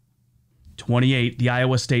 28. The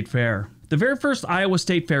Iowa State Fair. The very first Iowa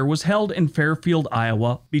State Fair was held in Fairfield,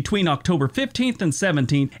 Iowa between October 15th and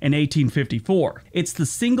 17th in 1854. It's the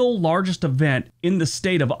single largest event in the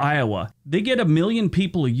state of Iowa. They get 1 million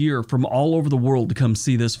people a year from all over the world to come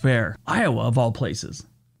see this fair. Iowa, of all places.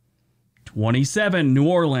 27. New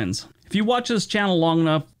Orleans. If you watch this channel long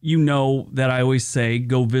enough, you know that I always say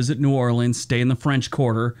go visit New Orleans, stay in the French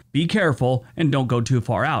Quarter, be careful, and don't go too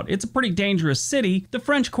far out. It's a pretty dangerous city. The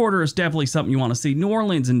French Quarter is definitely something you want to see. New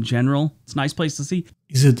Orleans in general, it's a nice place to see.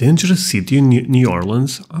 Is a dangerous city in New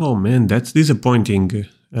Orleans? Oh man, that's disappointing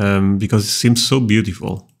because it seems so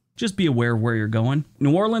beautiful. Just be aware of where you're going.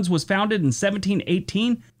 New Orleans was founded in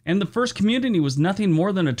 1718, and the first community was nothing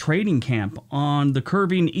more than a trading camp on the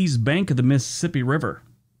curving east bank of the Mississippi River.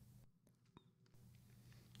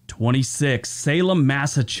 26. Salem,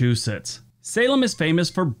 Massachusetts. Salem is famous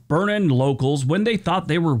for burning locals when they thought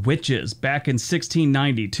they were witches back in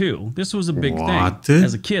 1692. This was a big thing.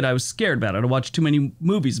 As a kid, I was scared about it. I watched too many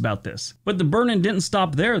movies about this. But the burning didn't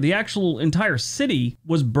stop there. The actual entire city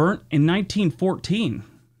was burnt in 1914.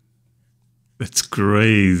 That's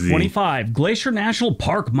crazy. 25. Glacier National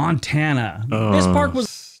Park, Montana.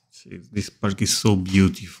 This park is so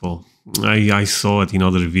beautiful. I saw it in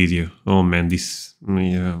other video. Oh man, this...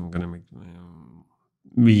 Yeah, I'm gonna make...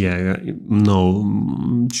 Yeah,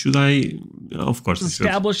 no. Should I? Of course I should.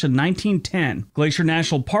 Established in 1910, Glacier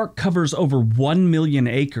National Park covers over 1 million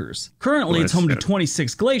acres. Currently, it's home to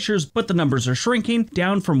 26 glaciers, but the numbers are shrinking,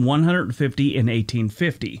 down from 150 in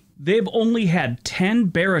 1850. They've only had 10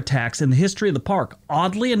 bear attacks in the history of the park.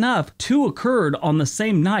 Oddly enough, 2 occurred on the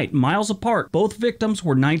same night, miles apart. Both victims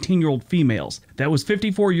were 19-year-old females. That was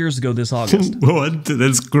 54 years ago this August. What?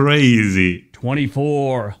 That's crazy.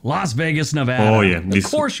 24. Las Vegas, Nevada. Oh, yeah. Of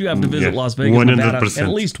course you have to visit Las Vegas, 100%. Nevada at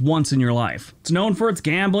least once in your life. It's known for its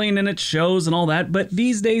gambling and its shows and all that, but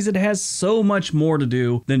these days it has so much more to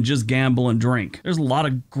do than just gamble and drink. There's a lot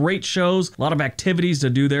of great shows, a lot of activities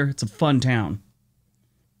to do there. It's a fun town.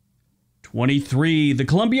 23. The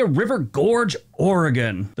Columbia River Gorge,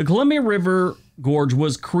 Oregon. The Columbia River Gorge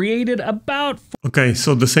was created about... Okay,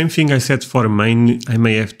 so the same thing I said for Maine, I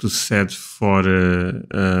may have to set for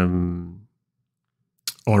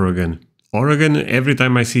Oregon. Oregon, every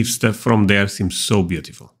time I see stuff from there, seems so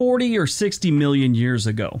beautiful. 40 or 60 million years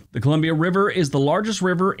ago. The Columbia River is the largest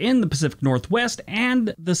river in the Pacific Northwest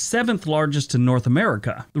and the 7th largest in North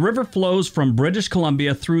America. The river flows from British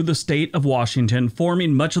Columbia through the state of Washington,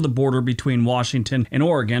 forming much of the border between Washington and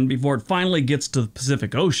Oregon before it finally gets to the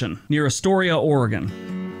Pacific Ocean, near Astoria, Oregon.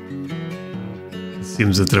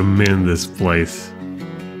 Seems a tremendous place.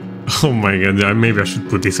 Oh my god, maybe I should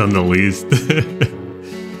put this on the list.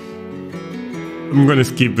 I'm gonna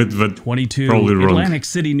skip it, but 22. Probably wrong. Atlantic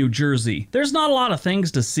City, New Jersey. There's not a lot of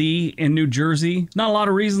things to see in New Jersey. Not a lot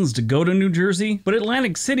of reasons to go to New Jersey, but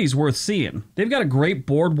Atlantic City's worth seeing. They've got a great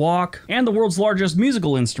boardwalk and the world's largest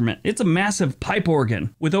musical instrument. It's a massive pipe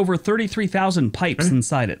organ with over 33,000 pipes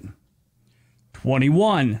inside it.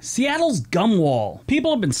 21. Seattle's Gum Wall.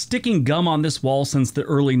 People have been sticking gum on this wall since the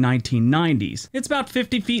early 1990s. It's about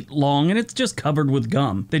 50 feet long and it's just covered with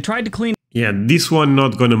gum. They tried to clean yeah, this one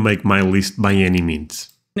not gonna make my list by any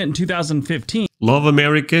means. in 2015. Love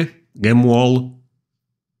America, Gum Wall,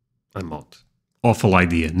 I'm out. Awful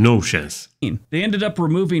idea, no chance. They ended up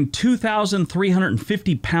removing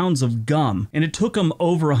 2,350 pounds of gum, and it took them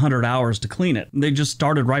over 100 hours to clean it. They just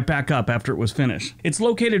started right back up after it was finished. It's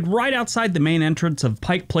located right outside the main entrance of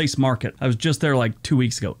Pike Place Market. I was just there like 2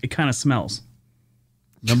 weeks ago. It kind of smells.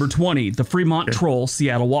 Number 20, the Fremont Troll,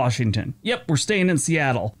 Seattle, Washington. Yep, we're staying in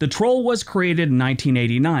Seattle. The troll was created in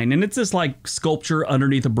 1989, and it's this like sculpture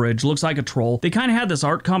underneath a bridge. Looks like a troll. They kind of had this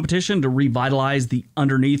art competition to revitalize the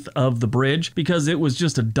underneath of the bridge because it was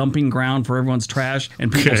just a dumping ground for everyone's trash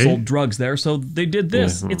and people sold drugs there. So they did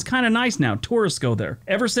this. It's kind of nice now. Tourists go there.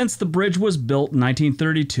 Ever since the bridge was built in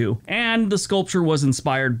 1932, and the sculpture was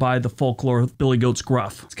inspired by the folklore of Billy Goat's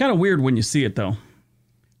Gruff. It's kind of weird when you see it though.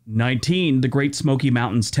 19. The Great Smoky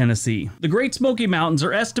Mountains, Tennessee. The Great Smoky Mountains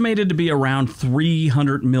are estimated to be around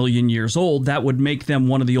 300 million years old. That would make them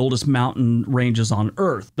one of the oldest mountain ranges on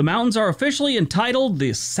Earth. The mountains are officially entitled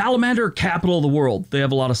the Salamander Capital of the World. They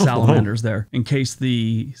have a lot of salamanders there, in case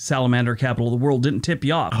the Salamander Capital of the World didn't tip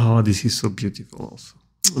you off. Oh, this is so beautiful also.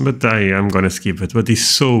 But I'm gonna skip it, but it's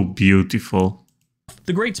so beautiful.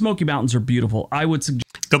 The Great Smoky Mountains are beautiful. I would suggest...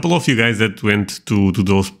 Couple of you guys that went to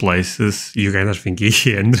those places, you guys are thinking,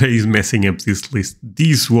 yeah, André is messing up this list.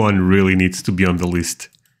 This one really needs to be on the list.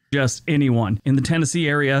 Just anyone in the Tennessee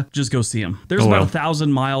area, just go see them. There's about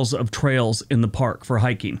 1,000 miles of trails in the park for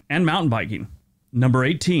hiking and mountain biking. Number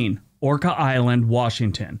 18. Orca Island,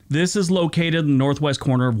 Washington. This is located in the northwest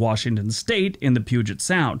corner of Washington State in the Puget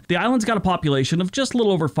Sound. The island's got a population of just a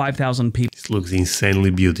little over 5,000 people. This looks insanely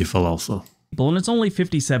beautiful also. And it's only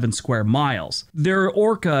 57 square miles. There are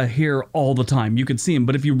orca here all the time. You can see them,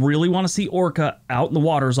 but if you really want to see orca out in the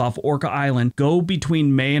waters off Orca Island, go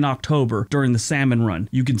between May and October during the salmon run.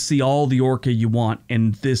 You can see all the orca you want,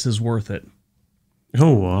 and this is worth it.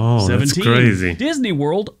 Oh, wow, 17. That's crazy. Disney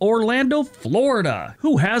World, Orlando, Florida.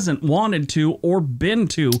 Who hasn't wanted to or been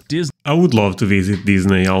to Disney? I would love to visit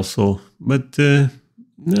Disney also, but no.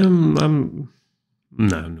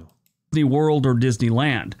 Disney World or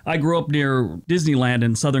Disneyland. I grew up near Disneyland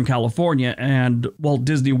in Southern California, and Walt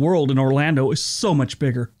Disney World in Orlando is so much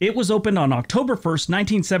bigger. It was opened on October 1st,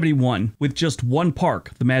 1971, with just one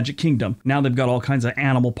park, the Magic Kingdom. Now they've got all kinds of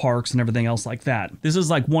animal parks and everything else like that. This is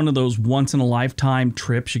like one of those once-in-a-lifetime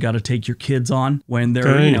trips you got to take your kids on when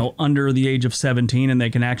they're, under the age of 17 and they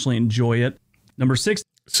can actually enjoy it. Number 6.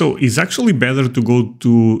 So it's actually better to go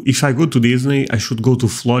to, if I go to Disney, I should go to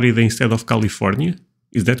Florida instead of California?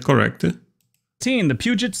 Is that correct? The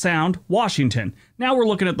Puget Sound, Washington. Now we're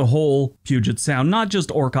looking at the whole Puget Sound, not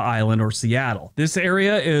just Orca Island or Seattle. This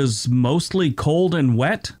area is mostly cold and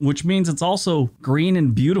wet, which means it's also green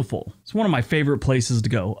and beautiful. It's one of my favorite places to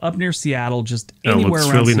go. Up near Seattle, just anywhere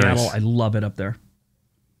around Seattle. Nice. I love it up there.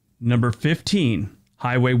 Number 15.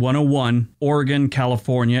 Highway 101, Oregon,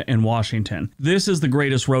 California, and Washington. This is the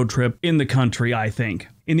greatest road trip in the country, I think.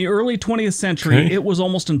 In the early 20th century, it was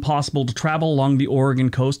almost impossible to travel along the Oregon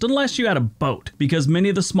coast unless you had a boat, because many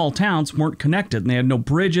of the small towns weren't connected and they had no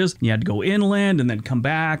bridges. You had to go inland and then come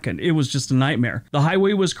back, and it was just a nightmare. The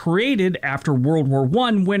highway was created after World War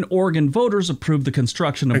I when Oregon voters approved the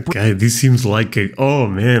construction of... Okay, this seems like a... Oh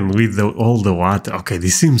man, with all the water. Okay,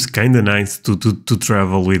 this seems kind of nice to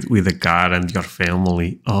travel with a car and your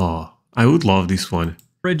family. Oh, I would love this one.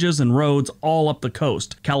 Bridges and roads all up the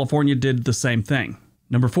coast. California did the same thing.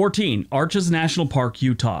 Number 14, Arches National Park,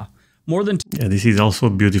 Utah. More than... Yeah, this is also a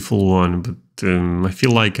beautiful one, but I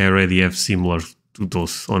feel like I already have similar to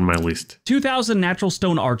those on my list. 2,000 natural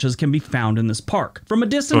stone arches can be found in this park. From a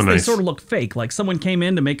distance, they sort of look fake, like someone came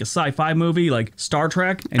in to make a sci-fi movie like Star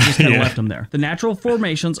Trek and just kind of left them there. The natural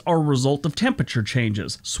formations are a result of temperature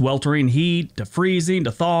changes. Sweltering heat, to freezing,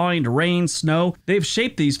 to thawing, to rain, snow. They've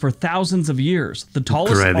shaped these for thousands of years. The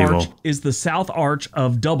tallest arch is the South Arch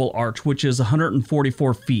of Double Arch, which is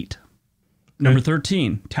 144 feet. Number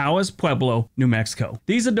 13, Taos Pueblo, New Mexico.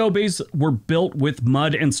 These adobes were built with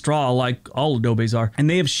mud and straw like all adobes are, and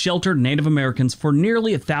they have sheltered Native Americans for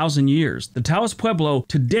nearly 1,000 years. The Taos Pueblo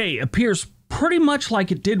today appears pretty much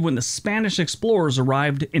like it did when the Spanish explorers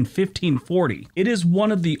arrived in 1540. It is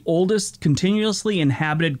one of the oldest continuously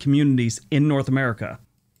inhabited communities in North America.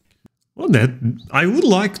 Well, that I would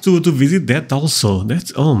like to visit that also.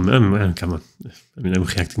 That's... Oh, man, come on. I mean, I'm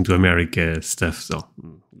reacting to America stuff, so...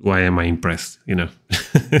 Why am I impressed, you know?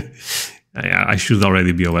 I should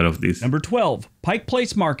already be aware of this. Number 12, Pike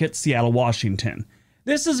Place Market, Seattle, Washington.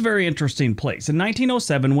 This is a very interesting place. In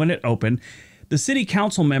 1907, when it opened, the city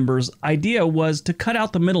council members' idea was to cut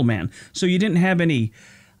out the middleman. So you didn't have any,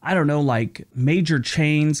 I don't know, like major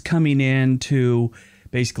chains coming in to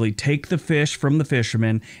basically take the fish from the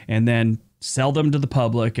fishermen and then sell them to the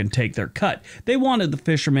public and take their cut. They wanted the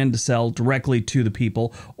fishermen to sell directly to the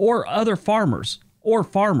people or other farmers. Or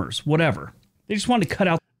farmers, whatever. They just want to cut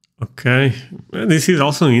out. Okay, well, this is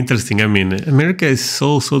also interesting. I mean, America is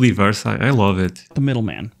so diverse. I love it. The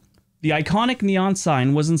middleman. The iconic neon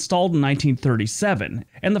sign was installed in 1937,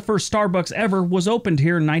 and the first Starbucks ever was opened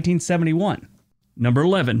here in 1971. Number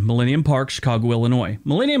 11, Millennium Park, Chicago, Illinois.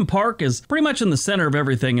 Millennium Park is pretty much in the center of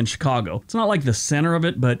everything in Chicago. It's not like the center of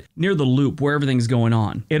it, but near the loop where everything's going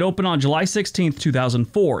on. It opened on July 16th,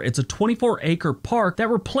 2004. It's a 24-acre park that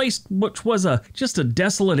replaced what was just a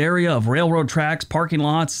desolate area of railroad tracks, parking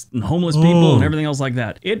lots, and homeless people and everything else like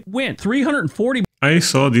that. It went 340... I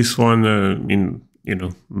saw this one in... You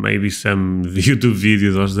know, maybe some YouTube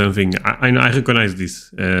videos or something. I recognize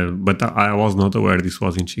this, but I was not aware this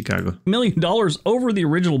was in Chicago. $1 million over the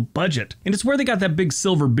original budget. And it's where they got that big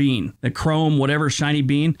silver bean, that chrome, whatever, shiny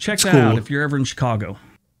bean. Check that out if you're ever in Chicago.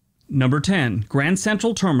 Number 10, Grand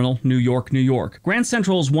Central Terminal, New York, New York. Grand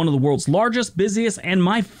Central is one of the world's largest, busiest, and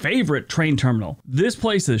my favorite train terminal. This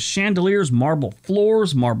place is chandeliers, marble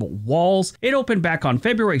floors, marble walls. It opened back on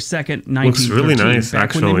February 2nd, 1913. Looks really nice,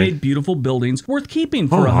 actually. When they made beautiful buildings worth keeping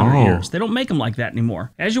for 100 years. They don't make them like that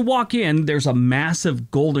anymore. As you walk in, there's a massive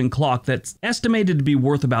golden clock that's estimated to be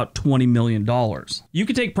worth about $20 million. You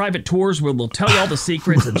can take private tours where they'll tell you all the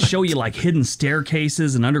secrets and show you like hidden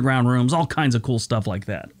staircases and underground rooms, all kinds of cool stuff like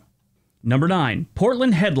that. Number 9,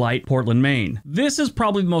 Portland Headlight, Portland, Maine. This is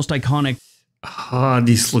probably the most iconic.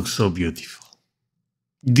 This looks so beautiful.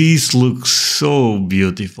 This looks so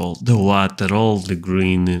beautiful. The water, all the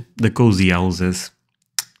green, the cozy houses.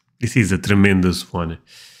 This is a tremendous one.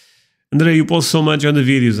 André, you post so much on the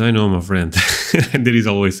videos. I know, my friend. And there is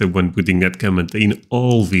always someone putting that comment in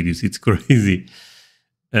all videos. It's crazy.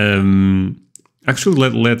 Actually,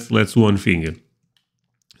 let's do one thing.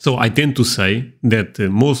 So I tend to say that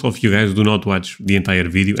most of you guys do not watch the entire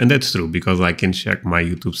video, and that's true because I can check my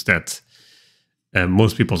YouTube stats.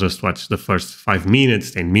 Most people just watch the first 5 minutes,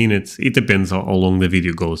 10 minutes. It depends how long the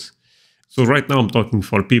video goes. So right now I'm talking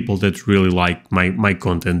for people that really like my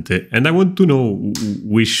content, and I want to know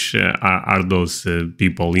which are those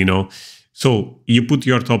people, you know. So you put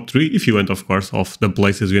your top 3, if you want, of course, of the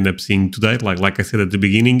places you end up seeing today, like I said at the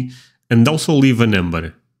beginning, and also leave a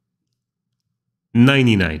number.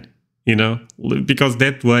 99, you know, because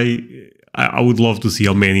that way I would love to see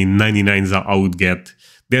how many 99s I would get.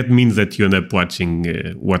 That means that you end up watching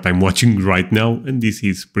what I'm watching right now, and this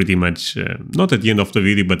is pretty much not at the end of the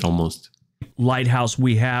video, but almost. Lighthouse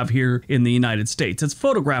we have here in the United States. It's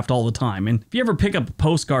photographed all the time, and if you ever pick up a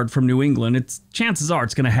postcard from New England, chances are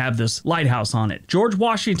it's going to have this lighthouse on it. George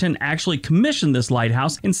Washington actually commissioned this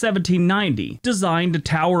lighthouse in 1790, designed to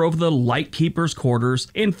tower over the lightkeepers' quarters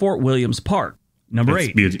in Fort Williams Park. Number That's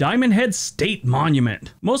 8, beauty. Diamond Head State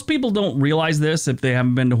Monument. Most people don't realize this if they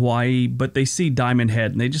haven't been to Hawaii, but they see Diamond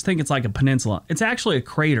Head and they just think it's like a peninsula. It's actually a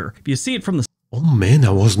crater. If you see it from the Oh man,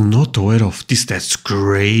 I was not aware of this. That's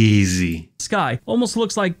crazy. sky, almost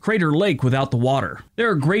looks like Crater Lake without the water. There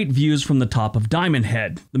are great views from the top of Diamond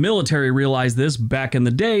Head. The military realized this back in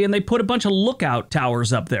the day and they put a bunch of lookout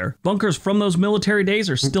towers up there. Bunkers from those military days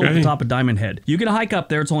are still at the top of Diamond Head. You can hike up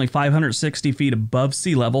there, it's only 560 feet above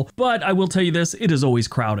sea level, but I will tell you this, it is always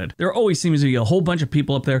crowded. There always seems to be a whole bunch of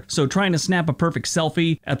people up there, so trying to snap a perfect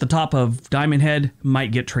selfie at the top of Diamond Head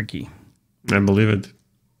might get tricky. I believe it.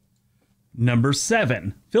 Number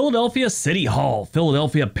 7, Philadelphia City Hall,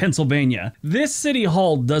 Philadelphia, Pennsylvania. This city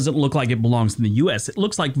hall doesn't look like it belongs in the US. It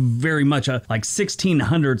looks like very much a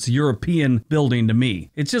 1600s European building to me.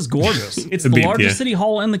 It's just gorgeous. It's the largest city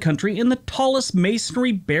hall in the country and the tallest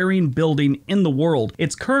masonry bearing building in the world.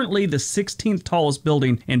 It's currently the 16th tallest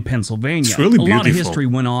building in Pennsylvania. It's really beautiful. A lot of history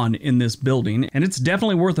went on in this building and it's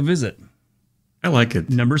definitely worth a visit. I like it.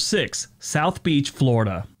 Number 6, South Beach,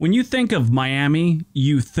 Florida. When you think of Miami,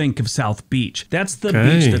 you think of South Beach. That's the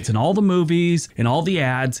beach that's in all the movies, in all the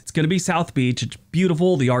ads. It's going to be South Beach. It's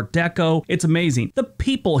beautiful, the Art Deco. It's amazing. The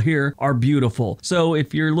people here are beautiful. So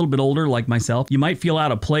if you're a little bit older like myself, you might feel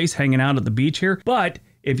out of place hanging out at the beach here. But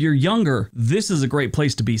if you're younger, this is a great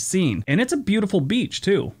place to be seen. And it's a beautiful beach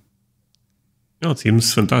too. Oh, it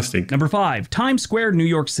seems fantastic. Number 5, Times Square, New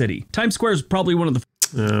York City. Times Square is probably one of the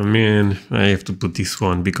Man, I have to put this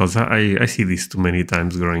one because I see this too many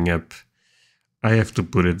times growing up. I have to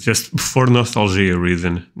put it just for nostalgia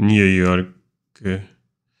reason. New York.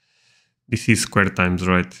 This is Square Times,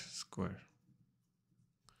 right? Square.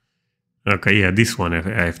 Okay, yeah, this one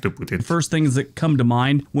I have to put it. first things that come to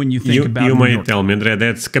mind when you think about You New might York. tell me, André,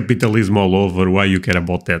 that's capitalism all over. Why you care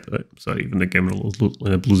about that? Sorry, even the camera was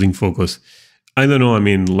losing focus. I don't know. I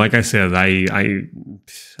mean, like I said,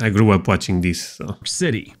 I grew up watching this. So.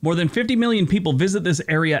 City. More than 50 million people visit this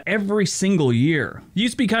area every single year. It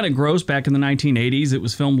used to be kind of gross back in the 1980s. It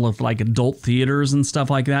was filmed with like adult theaters and stuff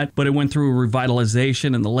like that, but it went through a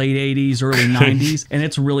revitalization in the late 80s, early 90s, and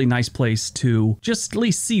it's a really nice place to just at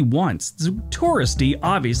least see once. It's touristy,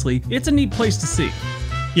 obviously. It's a neat place to see.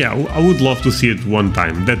 Yeah, I would love to see it one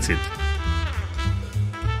time. That's it.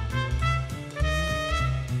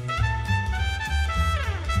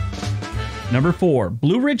 Number 4,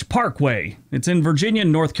 Blue Ridge Parkway. It's in Virginia,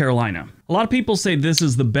 North Carolina. A lot of people say this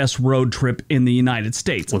is the best road trip in the United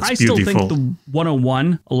States. Well, I still think the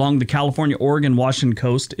 101 along the California, Oregon, Washington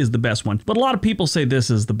coast is the best one, but a lot of people say this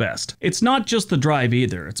is the best. It's not just the drive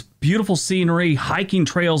either. It's beautiful scenery, hiking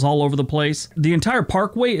trails all over the place. The entire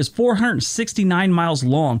parkway is 469 miles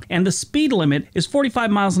long, and the speed limit is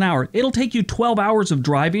 45 miles an hour. It'll take you 12 hours of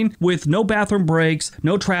driving with no bathroom breaks,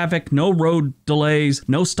 no traffic, no road delays,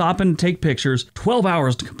 no stopping to take pictures. 12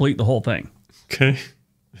 hours to complete the whole thing. Okay.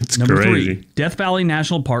 It's Number crazy. 3, Death Valley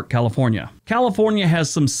National Park, California. California has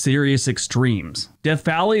some serious extremes. Death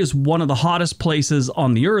Valley is one of the hottest places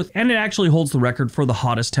on the earth, and it actually holds the record for the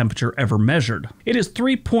hottest temperature ever measured. It is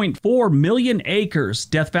 3.4 million acres.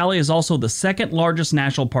 Death Valley is also the second largest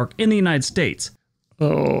national park in the United States.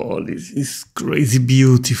 Oh, this is crazy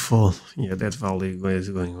beautiful. Yeah, that valley is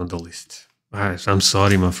going on the list. I'm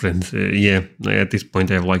sorry, my friend. Yeah, at this point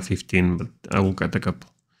I have like 15, but I will cut a couple.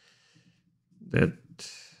 That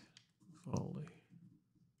valley.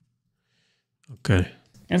 Okay.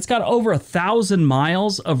 And it's got over 1,000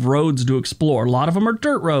 miles of roads to explore. A lot of them are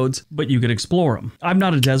dirt roads, but you can explore them. I'm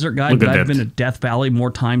not a desert guy, but I've been to Death Valley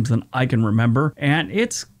more times than I can remember. And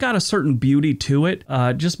it's got a certain beauty to it.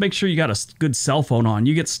 Just make sure you got a good cell phone on.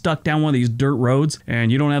 You get stuck down one of these dirt roads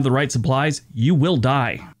and you don't have the right supplies, you will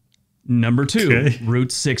die. Number 2,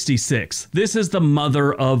 Route 66. This is the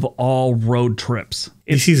mother of all road trips.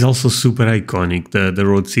 This is also super iconic, the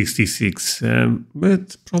Road 66,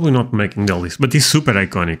 but probably not making the list. But it's super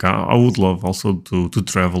iconic. I would love also to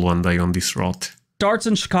travel one day on this route. Starts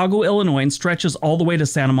in Chicago, Illinois, and stretches all the way to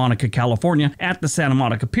Santa Monica, California, at the Santa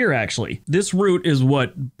Monica Pier, actually. This route is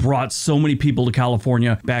what brought so many people to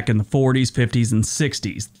California back in the 40s, 50s, and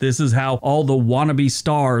 60s. This is how all the wannabe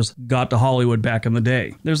stars got to Hollywood back in the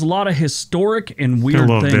day. There's a lot of historic and weird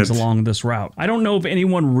things along this route. I don't know if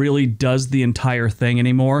anyone really does the entire thing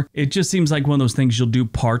anymore. It just seems like one of those things you'll do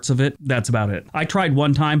parts of it. That's about it. I tried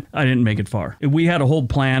one time. I didn't make it far. We had a whole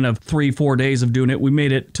plan of 3-4 days of doing it. We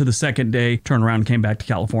made it to the second day, turned around, came back to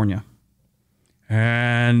California.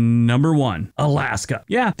 And number 1, Alaska.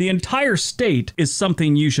 Yeah, the entire state is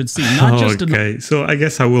something you should see, not just okay, so I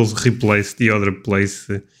guess I will replace the other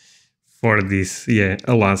place for this. Yeah,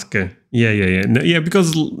 Alaska. Yeah,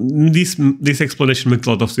 because this explanation makes a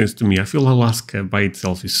lot of sense to me. I feel Alaska by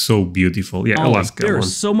itself is so beautiful. Yeah, Alaska. There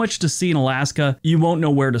is so much to see in Alaska, you won't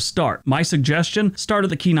know where to start. My suggestion, start at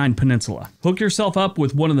the Kenai Peninsula. Hook yourself up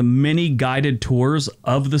with one of the many guided tours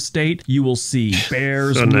of the state. You will see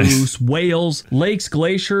bears, moose, whales, lakes,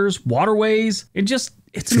 glaciers, waterways.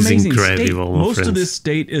 It's an amazing state. Most of this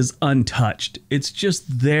state is untouched. It's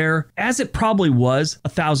just there as it probably was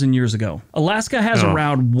 1,000 years ago. Alaska has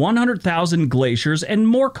around 100,000 glaciers and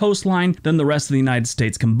more coastline than the rest of the United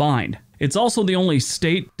States combined. It's also the only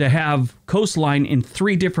state to have coastline in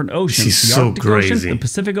 3 different oceans. This is so Arctic crazy. Ocean, the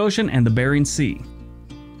Pacific Ocean, and the Bering Sea.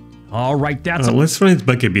 All right, that's let's run it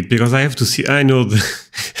back a bit because I have to see. I know the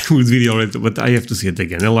video already, but I have to see it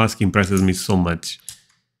again. Alaska impresses me so much.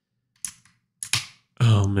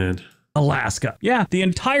 Oh, man. Alaska. Yeah, the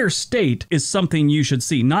entire state is something you should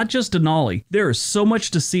see, not just Denali. There is so much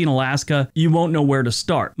to see in Alaska, you won't know where to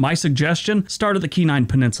start. My suggestion, start at the Kenai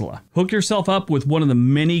Peninsula. Hook yourself up with one of the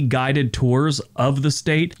many guided tours of the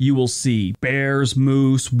state. You will see bears,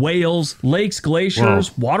 moose, whales, lakes,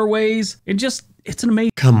 glaciers, waterways. It's an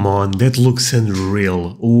amazing... Come on, that looks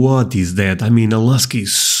unreal. What is that? I mean, Alaska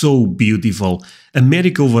is so beautiful.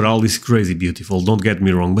 America overall is crazy beautiful, don't get me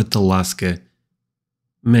wrong, but Alaska...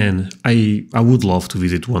 Man, I would love to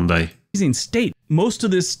visit one day. Amazing state. Most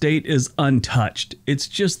of this state is untouched. It's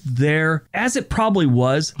just there as it probably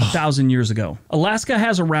was 1,000 years ago. Alaska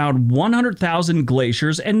has around 100,000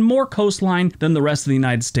 glaciers and more coastline than the rest of the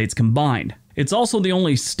United States combined. It's also the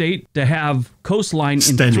only state to have coastline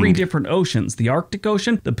in 3 different oceans, the Arctic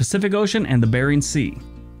Ocean, the Pacific Ocean, and the Bering Sea.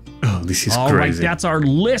 Oh, this is crazy. All right, that's our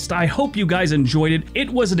list. I hope you guys enjoyed it. It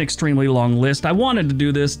was an extremely long list. I wanted to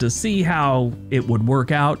do this to see how it would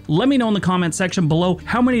work out. Let me know in the comment section below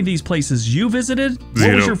how many of these places you visited, 0.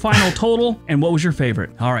 what was your final total, and what was your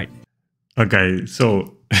favorite. All right. Okay,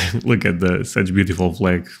 so look at such beautiful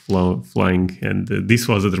flag flying, and this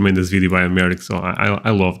was a tremendous video by America. So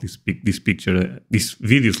I love this picture, this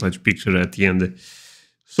video/picture at the end.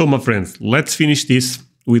 So my friends, let's finish this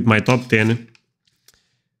with my top 10.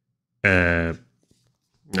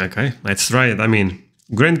 Okay, let's try it. I mean,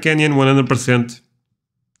 Grand Canyon 100%.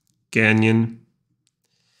 Canyon.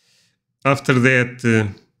 After that,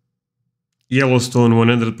 Yellowstone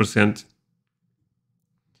 100%.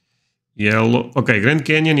 Okay, Grand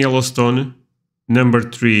Canyon, Yellowstone. Number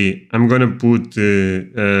 3, I'm gonna put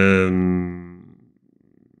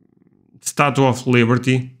Statue of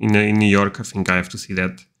Liberty in New York. I think I have to see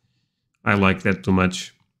that. I like that too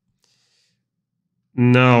much.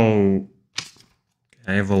 Now,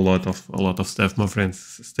 I have a lot of stuff, my friends.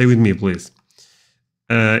 Stay with me, please.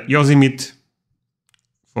 Yosemite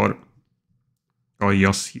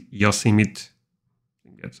Yosemite. I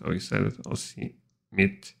think that's how you said it.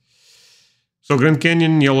 Yosemite. So Grand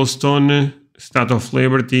Canyon, Yellowstone, Statue of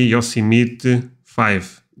Liberty, Yosemite.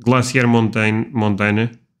 5, Glacier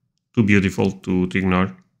Montana. Too beautiful to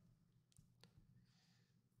ignore.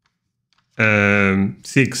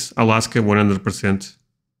 6, Alaska 100%.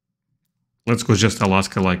 Let's go just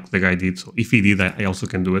Alaska like the guy did. So if he did, I also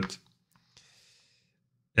can do it.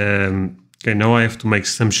 Okay, now I have to make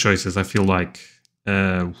some choices. I feel like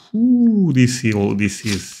this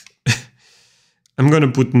is I'm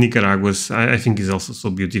gonna put Nicaraguas. I think is also so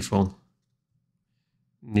beautiful.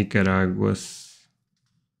 Nicaraguas.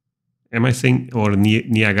 Am I saying or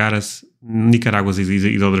Niagaras? Nicaraguas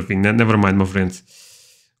is other thing. Never mind, my friends.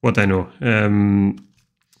 What I know.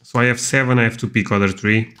 So I have 7. I have to pick other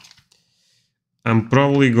 3. I'm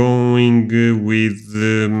probably going with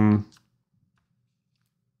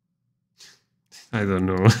I don't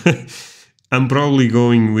know. I'm probably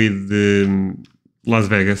going with Las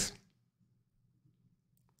Vegas.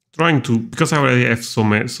 Trying to, because I already have so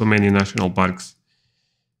many national parks.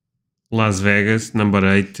 Las Vegas, number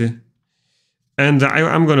 8. And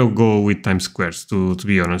I'm gonna go with Times Square, to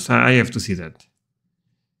be honest. I have to see that.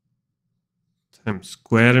 Times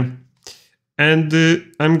Square. And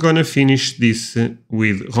I'm gonna finish this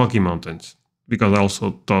with Rocky Mountains, because I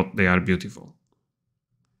also thought they are beautiful.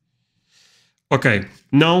 Okay,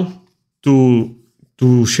 now to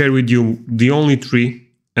share with you the only 3,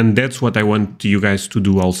 and that's what I want you guys to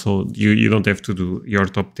do also. You don't have to do your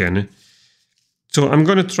top 10. So I'm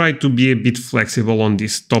gonna try to be a bit flexible on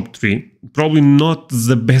this top 3. Probably not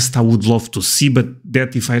the best I would love to see, but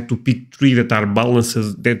that if I had to pick 3 that are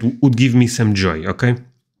balances, that would give me some joy, okay?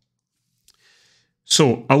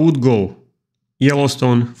 So I would go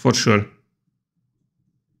Yellowstone for sure.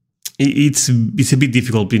 It's a bit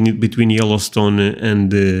difficult between Yellowstone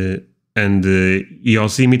and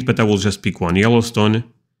Yosemite, but I will just pick one. Yellowstone.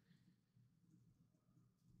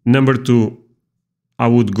 Number 2, I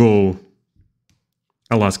would go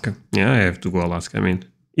Alaska. Yeah, I have to go Alaska. I mean,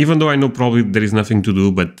 even though I know probably there is nothing to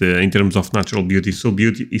do, but in terms of natural beauty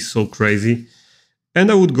is so crazy. And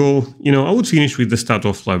I would go, you know, I would finish with the Statue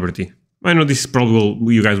of Liberty. I know this is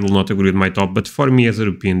probably, you guys will not agree with my top, but for me as a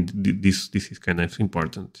European, this is kind of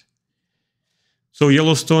important. So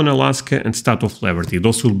Yellowstone, Alaska, and Statue of Liberty.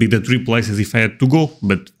 Those will be the 3 places if I had to go,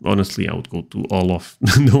 but honestly, I would go to all of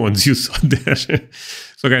the ones you saw there.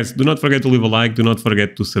 So guys, do not forget to leave a like, do not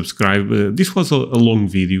forget to subscribe. This was a long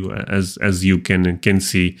video, as you can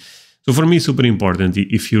see. So for me, super important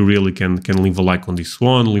if you really can leave a like on this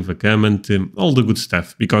one, leave a comment, all the good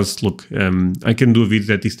stuff. Because look, I can do a video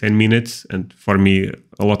that is 10 minutes, and for me,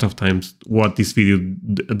 a lot of times what this video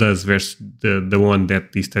does versus the one that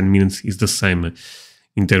is 10 minutes is the same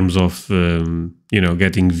in terms of you know,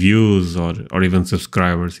 getting views or even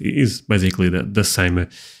subscribers. It is basically the same.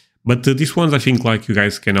 But these ones, I think, like, you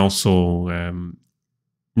guys can also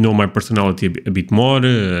know my personality a bit more,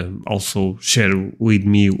 also share with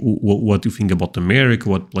me what you think about America,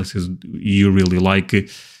 what places you really like.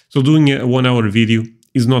 So doing a 1 hour video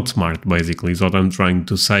is not smart, basically, is what I'm trying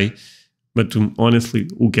to say. But honestly,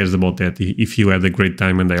 who cares about that if you had a great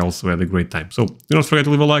time and I also had a great time. So do not forget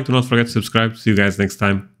to leave a like, do not forget to subscribe. See you guys next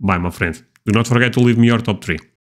time. Bye, my friends. Do not forget to leave me your top 3.